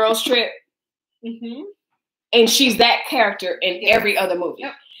Girls Trip. Mm-hmm. And she's that character in every other movie.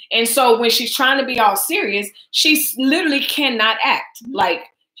 Yep. And so when she's trying to be all serious, she literally cannot act. Mm-hmm. Like,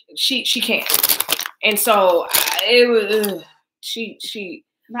 she can't. And so it was, she.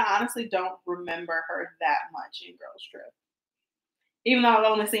 I honestly don't remember her that much in Girls Trip. Even though I've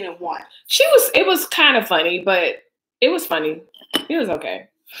only seen it once. It was kind of funny, but it was funny. It was okay.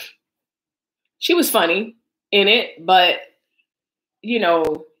 She was funny in it, but, you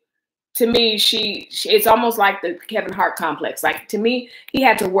know, to me, it's almost like the Kevin Hart complex. Like, to me, he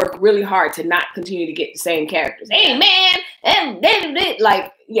had to work really hard to not continue to get the same characters. Hey, man, and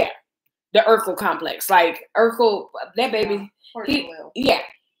like, yeah, the Urkel complex. Like, Urkel, that baby, yeah.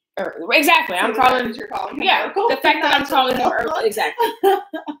 Exactly. I'm calling him Urkel. The fact that I'm calling him Urkel. Exactly.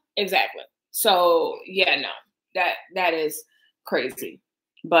 Exactly. So yeah, no, that is crazy.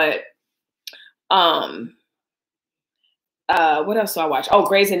 But what else do I watch? Oh,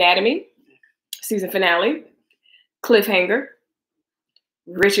 Grey's Anatomy season finale, cliffhanger,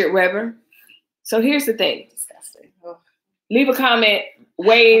 Richard Weber. So here's the thing. Disgusting. Oh. Leave a comment,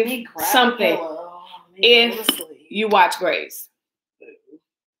 wave something if you watch Grey's.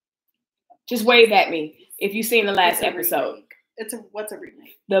 Just wave at me if you've seen the last episode. What's a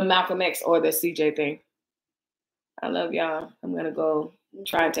remake? The Malcolm X or the CJ thing. I love y'all. I'm gonna go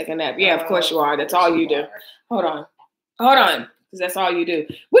try and take a nap. Yeah, of course you are. That's all you do. Hold on, because that's all you do.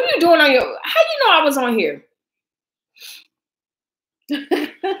 What are you doing on your? How you know I was on here?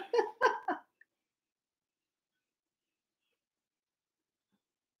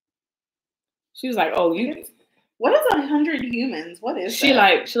 She was like, "Oh, you." What is 100 Humans? What is she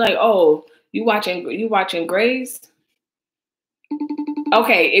that? She like, "Oh, you watching Grey's?"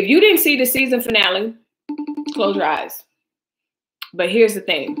 Okay, if you didn't see the season finale, close your eyes. But here's the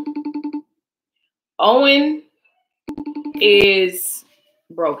thing. Owen is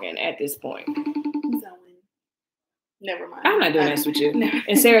broken at this point. Who's Owen? Never mind. I'm not doing this with you.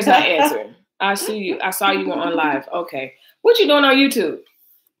 And Sarah's not answering. I see you. I saw you on live. Okay. What you doing on YouTube?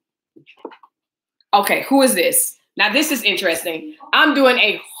 Okay, who is this? Now this is interesting. I'm doing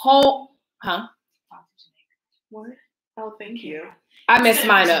a whole What? Oh, thank you. I messed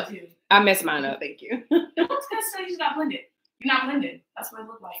mine up. Thank you. It looks good, so you got blended. You're not blended. That's what it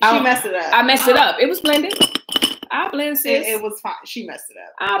looked like. She messed it up. I messed it up. It was blended. I blend, sis. It was fine. She messed it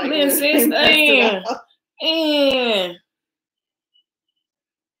up. I blend, sis.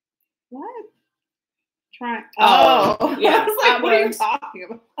 What? Try. Oh, yeah. I was like, what are you talking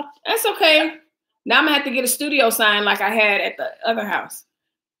about? That's okay. Now I'm gonna have to get a studio sign like I had at the other house,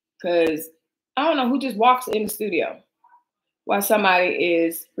 because I don't know who just walks in the studio while somebody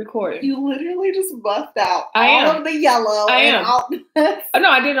is recording. You literally just buffed out all of the yellow. I am. Oh, no,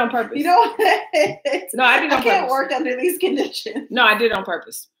 I did it on purpose. You know, no, I did it on purpose. I can't work under these conditions. No, I did it on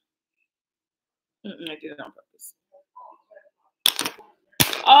purpose. I did it on purpose.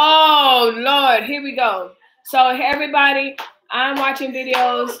 Oh, Lord, here we go. So, everybody, I'm watching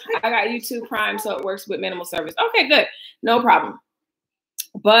videos. I got YouTube Prime, so it works with minimal service. Okay, good. No problem.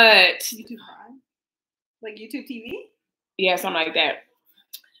 But YouTube Prime? Like YouTube TV? Yeah, something like that.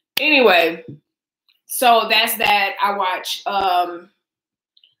 Anyway, so that's that. I watch, I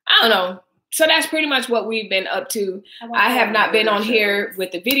don't know. So that's pretty much what we've been up to. I have not been on here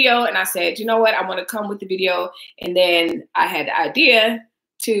with the video, and I said, you know what? I want to come with the video. And then I had the idea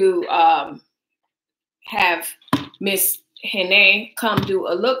to have Miss Jenae come do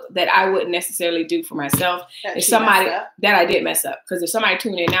a look that I wouldn't necessarily do for myself. If somebody that I did mess up, because if somebody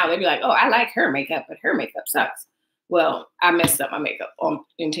tuned in now, they'd be like, "Oh, I like her makeup, but her makeup sucks." Well, I messed up my makeup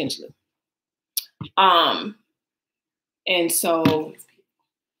intentionally. And so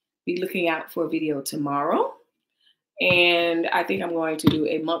be looking out for a video tomorrow. And I think I'm going to do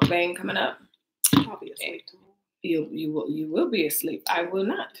a mukbang coming up. I'll be asleep tomorrow. You will be asleep. I will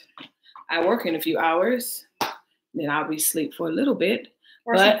not. I work in a few hours. Then I'll be asleep for a little bit.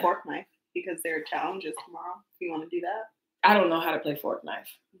 Or some fork knife, because there are challenges tomorrow. If you want to do that. I don't know how to play fork knife.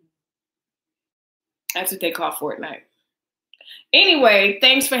 That's what they call Fortnite. Anyway,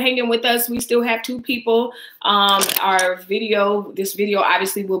 thanks for hanging with us. We still have 2 people. This video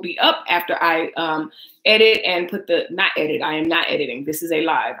obviously will be up after I edit and put the, not edit, I am not editing. This is a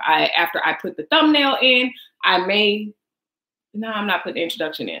live. After I put the thumbnail in, no, I'm not putting the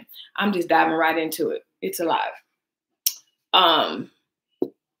introduction in. I'm just diving right into it. It's a live.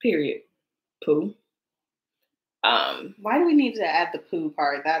 Period. Poo. Why do we need to add the poo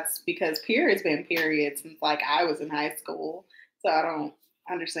part? That's because period's been period since like I was in high school. So I don't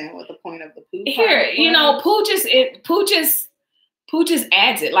understand what the point of the poo here, part you know, poo just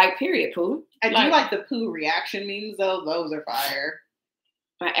adds it, like period poo. I do like the poo reaction memes though. Those are fire.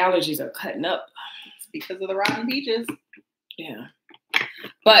 My allergies are cutting up. It's because of the rotten peaches. Yeah.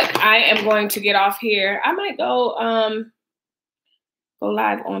 But I am going to get off here. I might go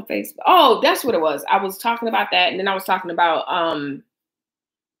live on Facebook. Oh, that's what it was. I was talking about that, and then I was talking about I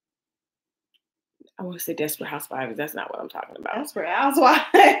want to say Desperate Housewives. That's not what I'm talking about. Desperate Housewives.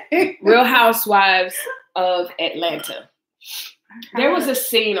 Real Housewives of Atlanta. There was a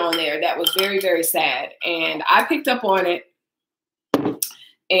scene on there that was very, very sad. And I picked up on it.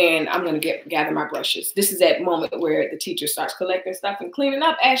 And I'm going to gather my brushes. This is that moment where the teacher starts collecting stuff and cleaning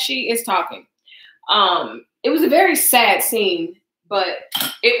up as she is talking. It was a very sad scene. But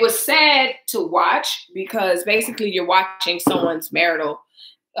it was sad to watch because basically you're watching someone's marital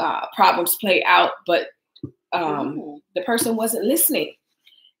problems play out, but the person wasn't listening.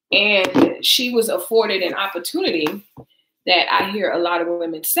 And she was afforded an opportunity that I hear a lot of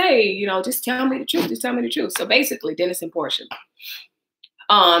women say, you know, just tell me the truth, just tell me the truth. So basically, Dennis and Portia,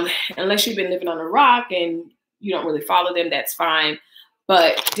 unless you've been living on a rock and you don't really follow them, that's fine.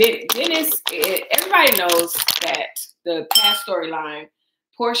 But Dennis, everybody knows that the past storyline,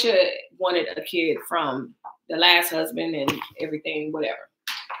 Portia wanted a kid from the last husband and everything, whatever.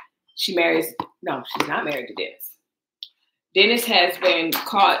 She's not married to Dennis. Dennis has been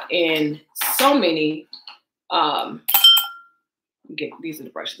caught in so many, these are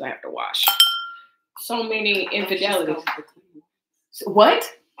the brushes I have to wash. So many infidelities.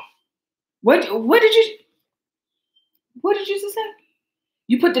 What? What did you just say?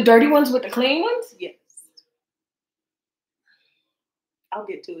 You put the dirty ones with the clean ones? Yes. I'll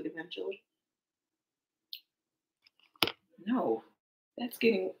get to it eventually. No, that's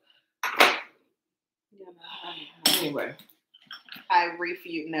getting. Anyway. I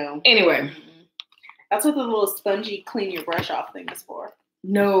refute no. Anyway. Mm-hmm. That's what the little spongy clean your brush off thing is for.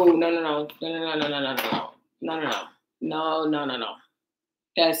 No.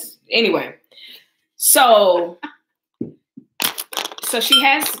 That's anyway. So she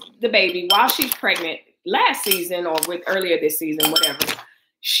has the baby while she's pregnant last season or earlier this season, whatever.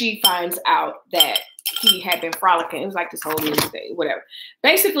 She finds out that he had been frolicking. It was like this whole news day, whatever.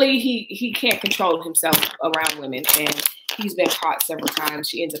 Basically, he can't control himself around women, and he's been caught several times.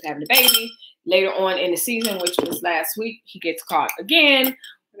 She ends up having a baby. Later on in the season, which was last week, he gets caught again.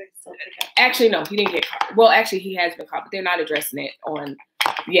 Actually, no, he didn't get caught. Well, actually, he has been caught, but they're not addressing it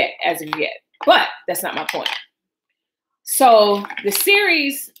as of yet. But that's not my point. So the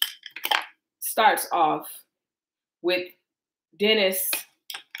series starts off with Dennis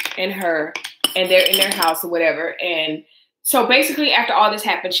and her, and they're in their house or whatever. And so basically after all this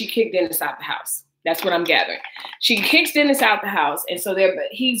happened, she kicked Dennis out the house. That's what I'm gathering. She kicks Dennis out the house. And so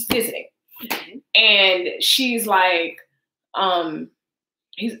he's visiting. Mm-hmm. And she's like,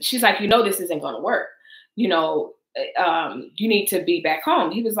 she's like, you know, this isn't going to work. You know, you need to be back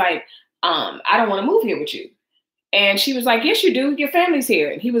home. He was like, I don't want to move here with you. And she was like, yes, you do. Your family's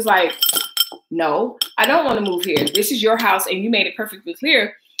here. And he was like, no, I don't want to move here. This is your house. And you made it perfectly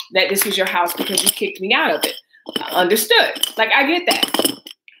clear that this was your house because you kicked me out of it. Understood. Like, I get that.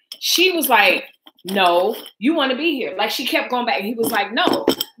 She was like, no, you want to be here. Like, she kept going back. And he was like, no.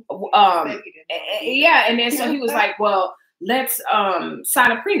 Yeah. And then so he was like, well, let's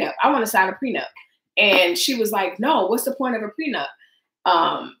sign a prenup. I want to sign a prenup. And she was like, no, what's the point of a prenup?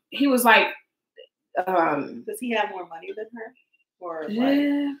 He was like, does he have more money than her? Or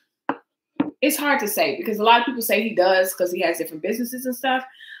yeah. It's hard to say because a lot of people say he does because he has different businesses and stuff.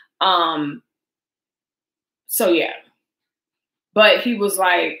 So yeah. But he was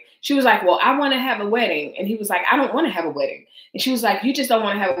like, she was like, well, I want to have a wedding. And he was like, I don't want to have a wedding. And she was like, you just don't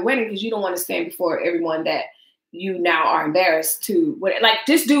want to have a wedding because you don't want to stand before everyone that you now are embarrassed to. Like,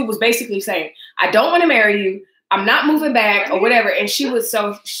 this dude was basically saying, I don't want to marry you. I'm not moving back or whatever. And she was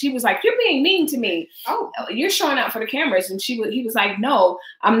like, you're being mean to me. Oh, you're showing out for the cameras. And he was like, no,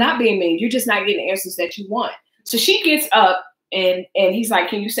 I'm not being mean. You're just not getting the answers that you want. So she gets up and he's like,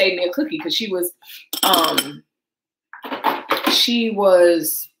 can you save me a cookie? Because she was,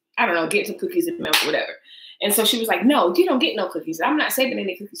 I don't know, getting some cookies and milk or whatever. And so she was like, no, you don't get no cookies. I'm not saving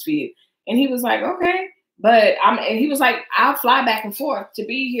any cookies for you. And he was like, okay. But and he was like, I'll fly back and forth to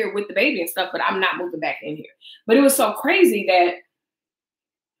be here with the baby and stuff, but I'm not moving back in here. But it was so crazy that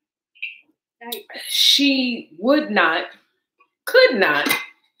she would not, could not,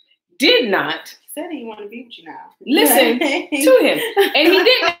 did not. Said he want to be with you now. Listen to him. And he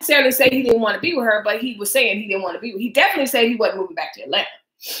didn't necessarily say he didn't want to be with her, but he was saying he didn't want to be with her. He definitely said he wasn't moving back to Atlanta.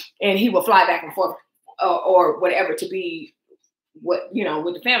 And he would fly back and forth or whatever to be what, you know,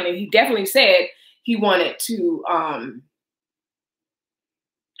 with the family. He definitely said he wanted to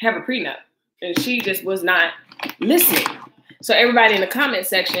have a prenup. And she just was not listening. So everybody in the comment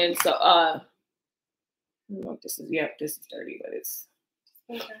section, so I don't know if this is, yep, this is dirty, but it's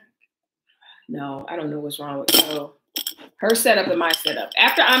okay. No, I don't know what's wrong with her setup and my setup.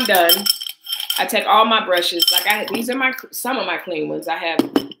 After I'm done, I take all my brushes. Like these are some of my clean ones. I have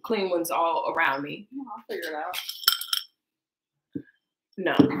clean ones all around me. I'll figure it out.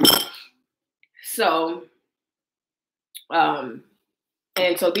 No. So,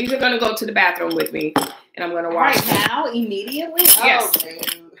 and so these are gonna go to the bathroom with me, and I'm gonna wash right now, immediately. Yes.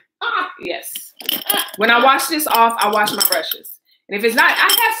 Oh, yes. When I wash this off, I wash my brushes. And if it's not,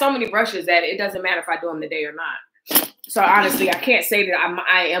 I have so many brushes that it doesn't matter if I do them today or not. So honestly, I can't say that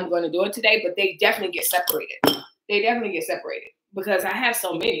I am going to do it today, but they definitely get separated. They definitely get separated because I have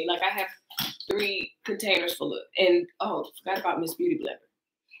so many. Like I have 3 containers full of, and oh, forgot about Miss Beauty Blender.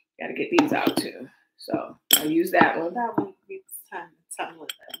 Got to get these out too. So I use that one. That one needs time with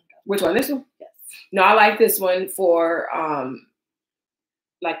that. Which one? This one? Yes. No, I like this one for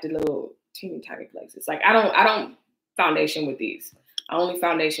like the little teeny tiny places. Like I don't foundation with these. I only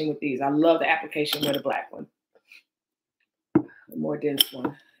foundation with these. I love the application with the black one. The more dense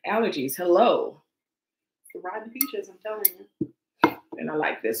one. Allergies, hello. The Rotten Peaches, I'm telling you. And I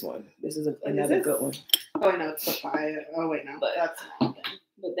like this one. This is another good one. Oh, no, it's papaya. Oh, wait, no. But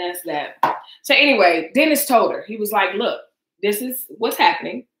But that's that. So anyway, Dennis told her. He was like, look, this is what's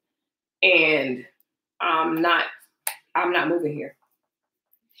happening. And I'm not moving here.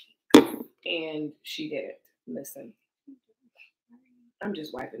 And she didn't listen. I'm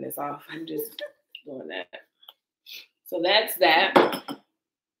just wiping this off. I'm just doing that. So that's that.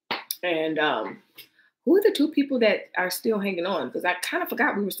 And who are the 2 people that are still hanging on? Because I kind of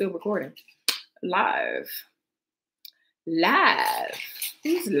forgot we were still recording. Live.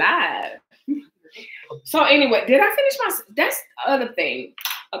 Who's live? So anyway, did I finish my, that's the other thing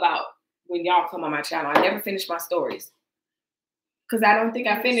about when y'all come on my channel. I never finish my stories. Because I don't think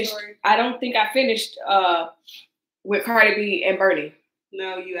I finished with Cardi B and Bernie.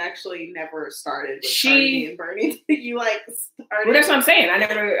 No, you actually never started with Cardi B and Bernie. You like started. Well, that's what I'm saying.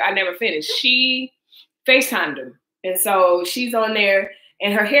 I never finished. She FaceTimed him. And so she's on there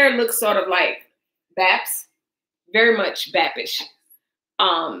and her hair looks sort of like Baps. Very much Bappish.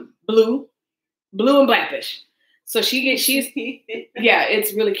 Blue and blackish. So she's yeah,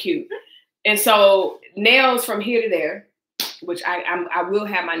 it's really cute. And so nails from here to there, which I will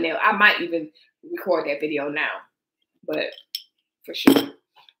have my nail. I might even record that video now, but for sure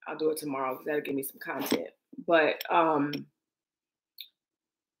I'll do it tomorrow because that'll give me some content. But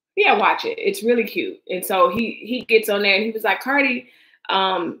yeah, watch it. It's really cute. And so he gets on there and he was like, Cardi,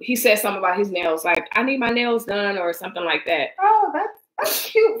 he said something about his nails, like I need my nails done or something like that. Oh, that's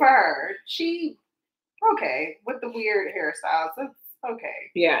cute for her. She okay with the weird hairstyles. That's okay.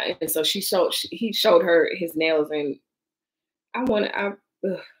 Yeah, and so he showed her his nails, and I want to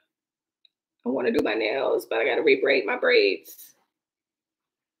do my nails, but I got to rebraid my braids.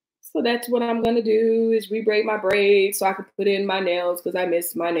 So that's what I'm gonna do is rebraid my braids so I can put in my nails because I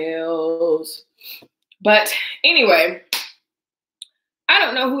miss my nails. But anyway, I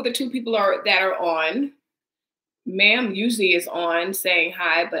don't know who the 2 people are that are on. Ma'am usually is on saying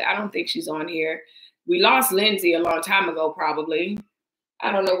hi, but I don't think she's on here. We lost Lindsay a long time ago, probably.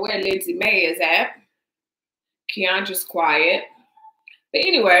 I don't know where Lindsay May is at. Keandra's quiet. But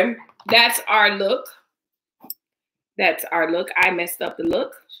anyway, that's our look. That's our look. I messed up the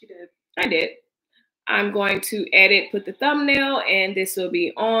look. She did. I did. I'm going to edit, put the thumbnail, and this will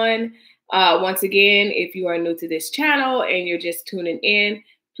be on. Once again, if you are new to this channel and you're just tuning in,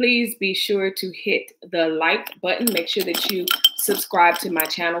 please be sure to hit the like button. Make sure that you subscribe to my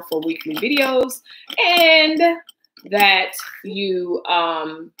channel for weekly videos and that you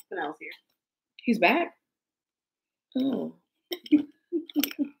Fennell's here. He's back. Oh.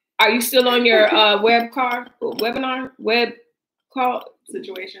 Are you still on your web call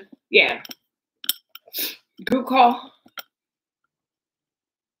situation? Yeah. Group call.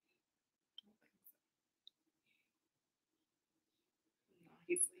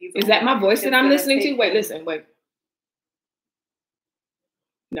 He's Is that my voice that I'm listening to? Wait, listen, wait.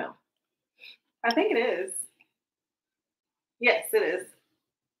 No. I think it is. Yes, it is.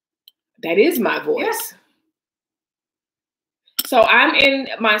 That is my voice. Yeah. So I'm in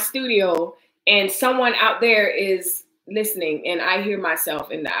my studio and someone out there is listening and I hear myself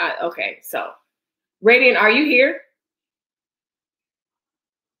and okay, so Radiant, are you here?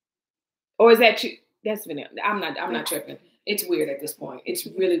 Or is that you? That's Vanilla. I'm not tripping. It's weird at this point. It's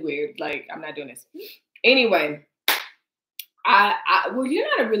really weird. Like, I'm not doing this. Anyway, well, you're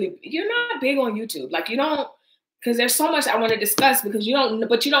not big on YouTube. Like, you don't, because there's so much I want to discuss because you don't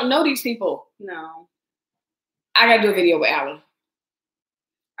know these people. No. I gotta do a video with Alan.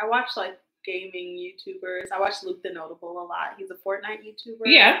 I watch like gaming YouTubers. I watch Luke the Notable a lot. He's a Fortnite YouTuber.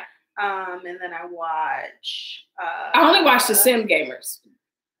 Yeah. And then I watch. I only watch the sim gamers.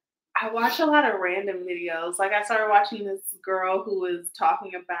 I watch a lot of random videos. Like I started watching this girl who was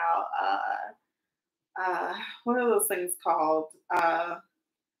talking about what are those things called?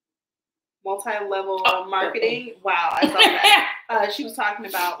 Multi-level marketing. Wow, I saw that. She was talking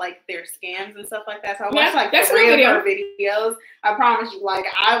about like their scams and stuff like that. So I watched like 3 of her videos. I promise you, like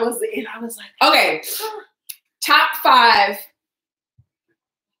I was like, okay, top five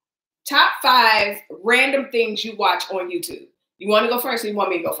random things you watch on YouTube. You want to go first or you want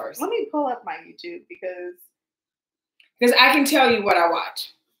me to go first? Let me pull up my YouTube because I can tell you what I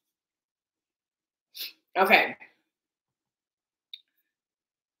watch. Okay.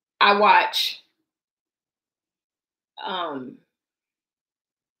 I watch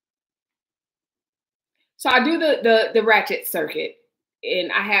so I do the ratchet circuit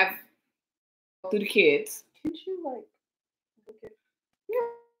and I have through the kids. Can't you like look at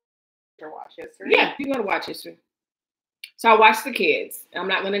your watch history? Yeah, you gotta watch history. So I watch the kids. I'm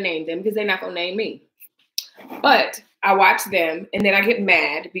not going to name them because they're not going to name me. But I watch them and then I get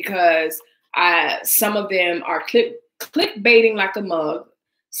mad because some of them are clickbaiting like a mug.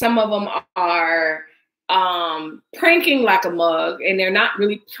 Some of them are pranking like a mug and they're not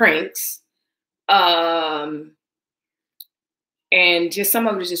really pranks. And just some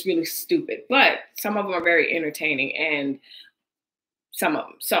of them are just really stupid. But some of them are very entertaining and some of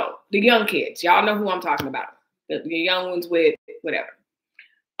them. So the young kids, y'all know who I'm talking about. The young ones with whatever.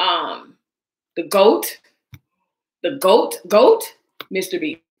 The goat, Mr.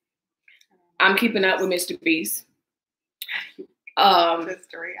 Beast. I'm keeping up with Mr. Beast.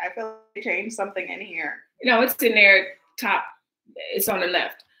 History. I feel like they changed something in here. No, it's in there top. It's on the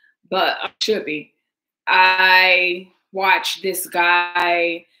left, but it should be. I watch this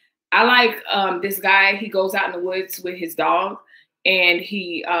guy. I like this guy. He goes out in the woods with his dog, and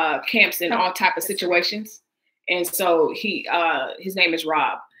he camps in all type of situations. And so his name is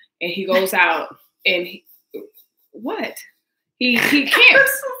Rob, and he goes out and he camps. I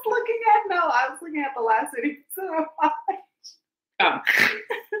was looking at the last video.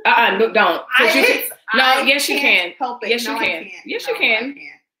 No, don't. Yes, you can. Yes, you can. Yes, you can.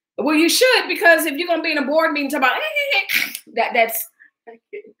 Well, you should, because if you're gonna be in a board meeting talking about that's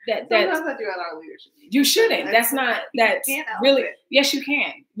sometimes I do at our leadership meeting. You shouldn't. That's really it. Yes, you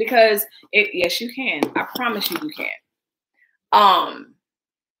can, because yes, you can. I promise you can.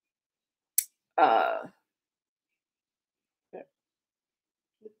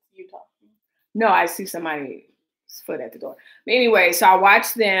 You talking? No, I see somebody's foot at the door. But anyway, so I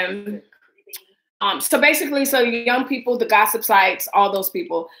watch them. So basically, young people, the gossip sites, all those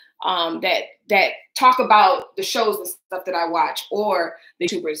people that talk about the shows and stuff that I watch, or the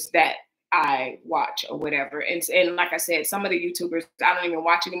YouTubers that I watch or whatever. And like I said, some of the YouTubers I don't even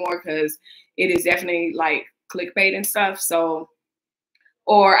watch anymore because it is definitely like clickbait and stuff. So,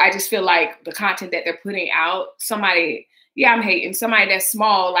 or I just feel like the content that they're putting out, I'm hating. Somebody that's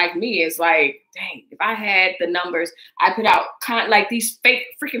small like me is like, dang, if I had the numbers, I put out like these fake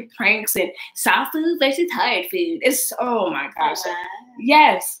freaking pranks and soft food versus hard food. It's, oh my gosh.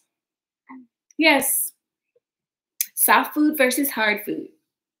 Yes. Soft food versus hard food.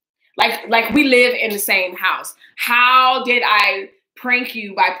 Like we live in the same house. How did I prank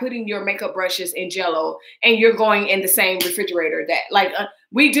you by putting your makeup brushes in Jell-O and you're going in the same refrigerator that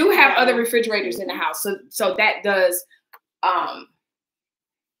we do have other refrigerators in the house. So that does,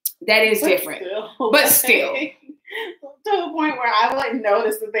 that is different, but still. To a point where I would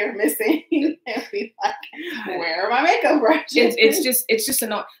notice that they're missing and be like, where are my makeup brushes? It's just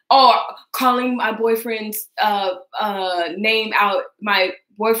annoying. Or calling my boyfriend's name out, my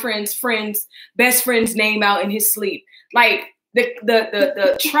boyfriend's best friend's name out in his sleep. Like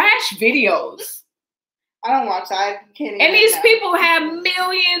the trash videos. I don't watch that. I can't even and these people have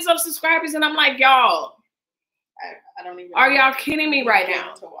millions of subscribers, and I'm like, y'all. I don't even. Are y'all kidding me right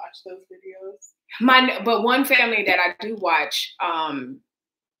now? To watch those videos. But one family that I do watch,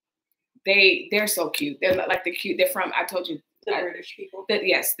 they're so cute. They're like they're from, I told you, the British people.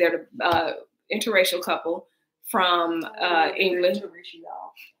 Yes, they're the interracial couple from England.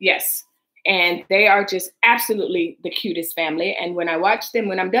 Yes. And they are just absolutely the cutest family. And when I watch them,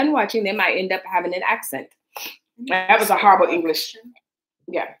 when I'm done watching them, I end up having an accent. That was a horrible English.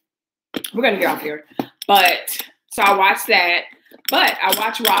 Yeah. We're going to get off here. But, so I watch that. But I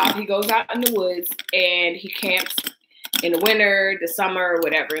watch Rob. He goes out in the woods and he camps in the winter, the summer,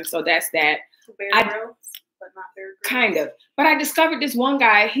 whatever. And so that's that. But not Bear Grylls. Kind of. But I discovered this one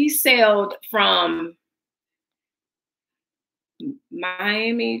guy. He sailed from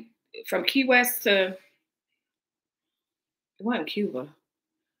Miami, from Key West to, it wasn't Cuba,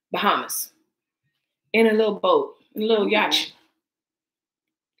 Bahamas, in a little boat, in a little yacht.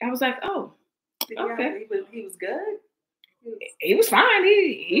 I was like, oh, okay. He was good. He was fine.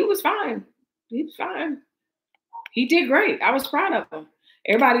 He was fine. He was fine. He did great. I was proud of him.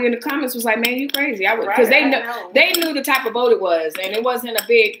 Everybody in the comments was like, "Man, you crazy!" I would, because they knew the type of boat it was, and it wasn't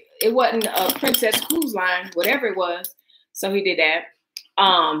a Princess Cruise Line, whatever it was. So he did that.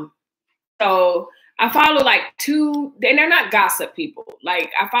 So I follow like two, and they're not gossip people.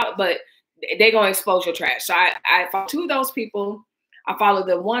 Like I follow, but they're gonna expose your trash. So I follow two of those people. I follow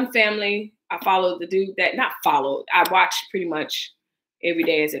the one family. I follow the dude that I watch pretty much every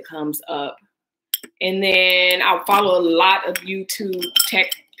day as it comes up. And then I'll follow a lot of YouTube tech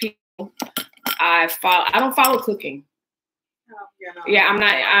people. I don't follow cooking. Yeah, I'm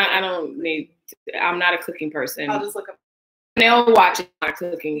not. I'm not a cooking person. I'll just look up. Nell watches a lot of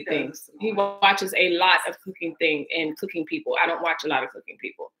cooking things. He watches a lot of cooking things and cooking people. I don't watch a lot of cooking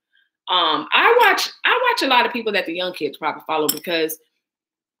people. I watch a lot of people that the young kids probably follow because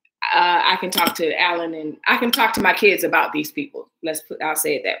I can talk to Alan and I can talk to my kids about these people. I'll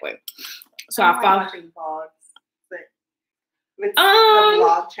say it that way. So I follow watching vlogs. It's a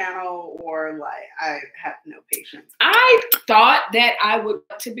vlog channel, or like I have no patience. I thought that I would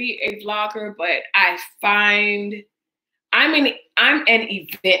want to be a vlogger, but I find I'm an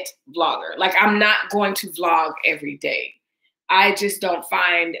event vlogger. Like I'm not going to vlog every day. I just don't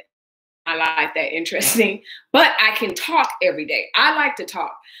find my life that interesting, but I can talk every day. I like to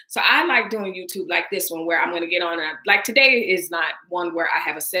talk. So I like doing YouTube like this one where I'm going to get on. Like today is not one where I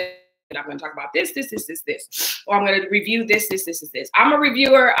have a set. I'm going to talk about this, or I'm going to review this. I'm a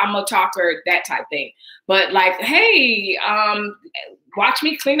reviewer. I'm a talker, that type thing. But like, hey, watch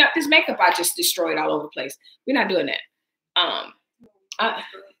me clean up this makeup I just destroyed all over the place. We're not doing that.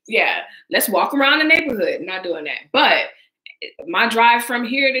 Yeah, let's walk around the neighborhood. Not doing that. But my drive from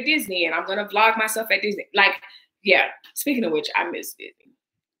here to Disney, and I'm going to vlog myself at Disney. Like, yeah, speaking of which, I miss Disney.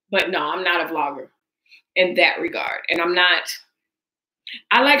 But no, I'm not a vlogger in that regard. And I'm not...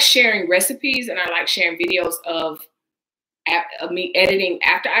 I like sharing recipes and I like sharing videos of me editing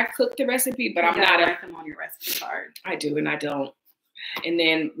after I cook the recipe, but I'm not write them on your recipe card. I do and I don't. And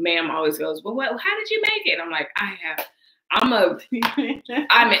then ma'am always goes, well, how did you make it? I'm like, I'm an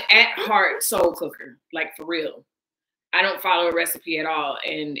at heart soul cooker, like for real. I don't follow a recipe at all,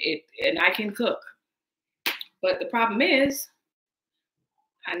 and I can cook. But the problem is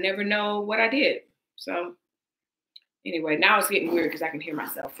I never know what I did. So anyway, now it's getting weird because I can hear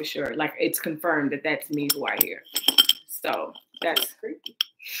myself for sure. Like it's confirmed that that's me who I hear. So that's creepy.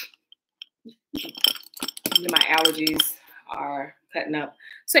 My allergies are cutting up.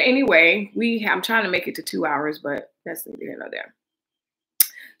 So anyway, I'm trying to make it to 2 hours, but that's neither here nor there.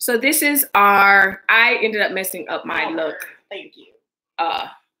 So this is I ended up messing up my look. Thank you.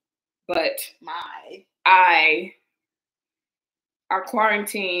 But our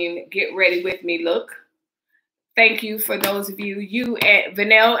quarantine get ready with me look. Thank you for those of you at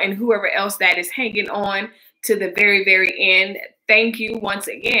Vanell and whoever else that is hanging on to the very, very end. Thank you once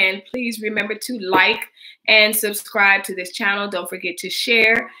again. Please remember to like and subscribe to this channel. Don't forget to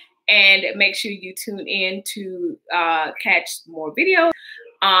share and make sure you tune in to catch more videos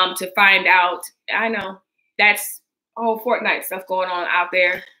to find out. I know that's whole Fortnite stuff going on out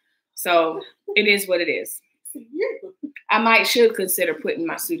there. So it is what it is. I should consider putting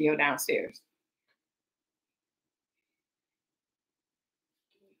my studio downstairs.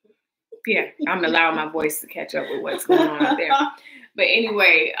 Yeah, I'm allowing my voice to catch up with what's going on out there. But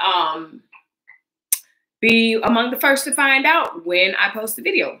anyway, be among the first to find out when I post a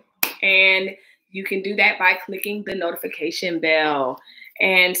video. And you can do that by clicking the notification bell.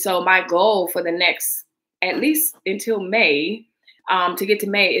 And so my goal for the next, at least until May, to get to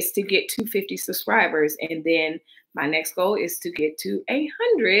May is to get 250 subscribers. And then my next goal is to get to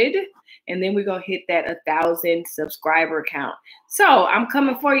 100. And then we're going to hit that 1,000 subscriber count. So I'm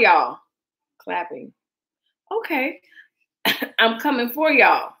coming for y'all. Clapping. Okay. I'm coming for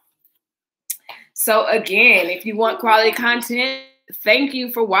y'all. So again, if you want quality content, thank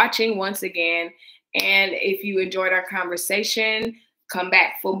you for watching once again. And if you enjoyed our conversation, come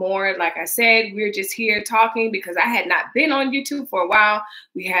back for more. Like I said, we're just here talking because I had not been on YouTube for a while.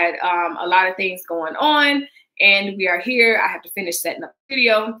 We had a lot of things going on, and we are here. I have to finish setting up the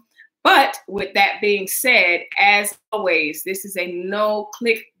video. But with that being said, as always, this is a no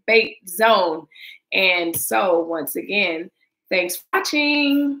clickbait zone. And so once again, thanks for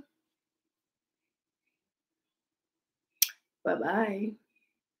watching. Bye-bye.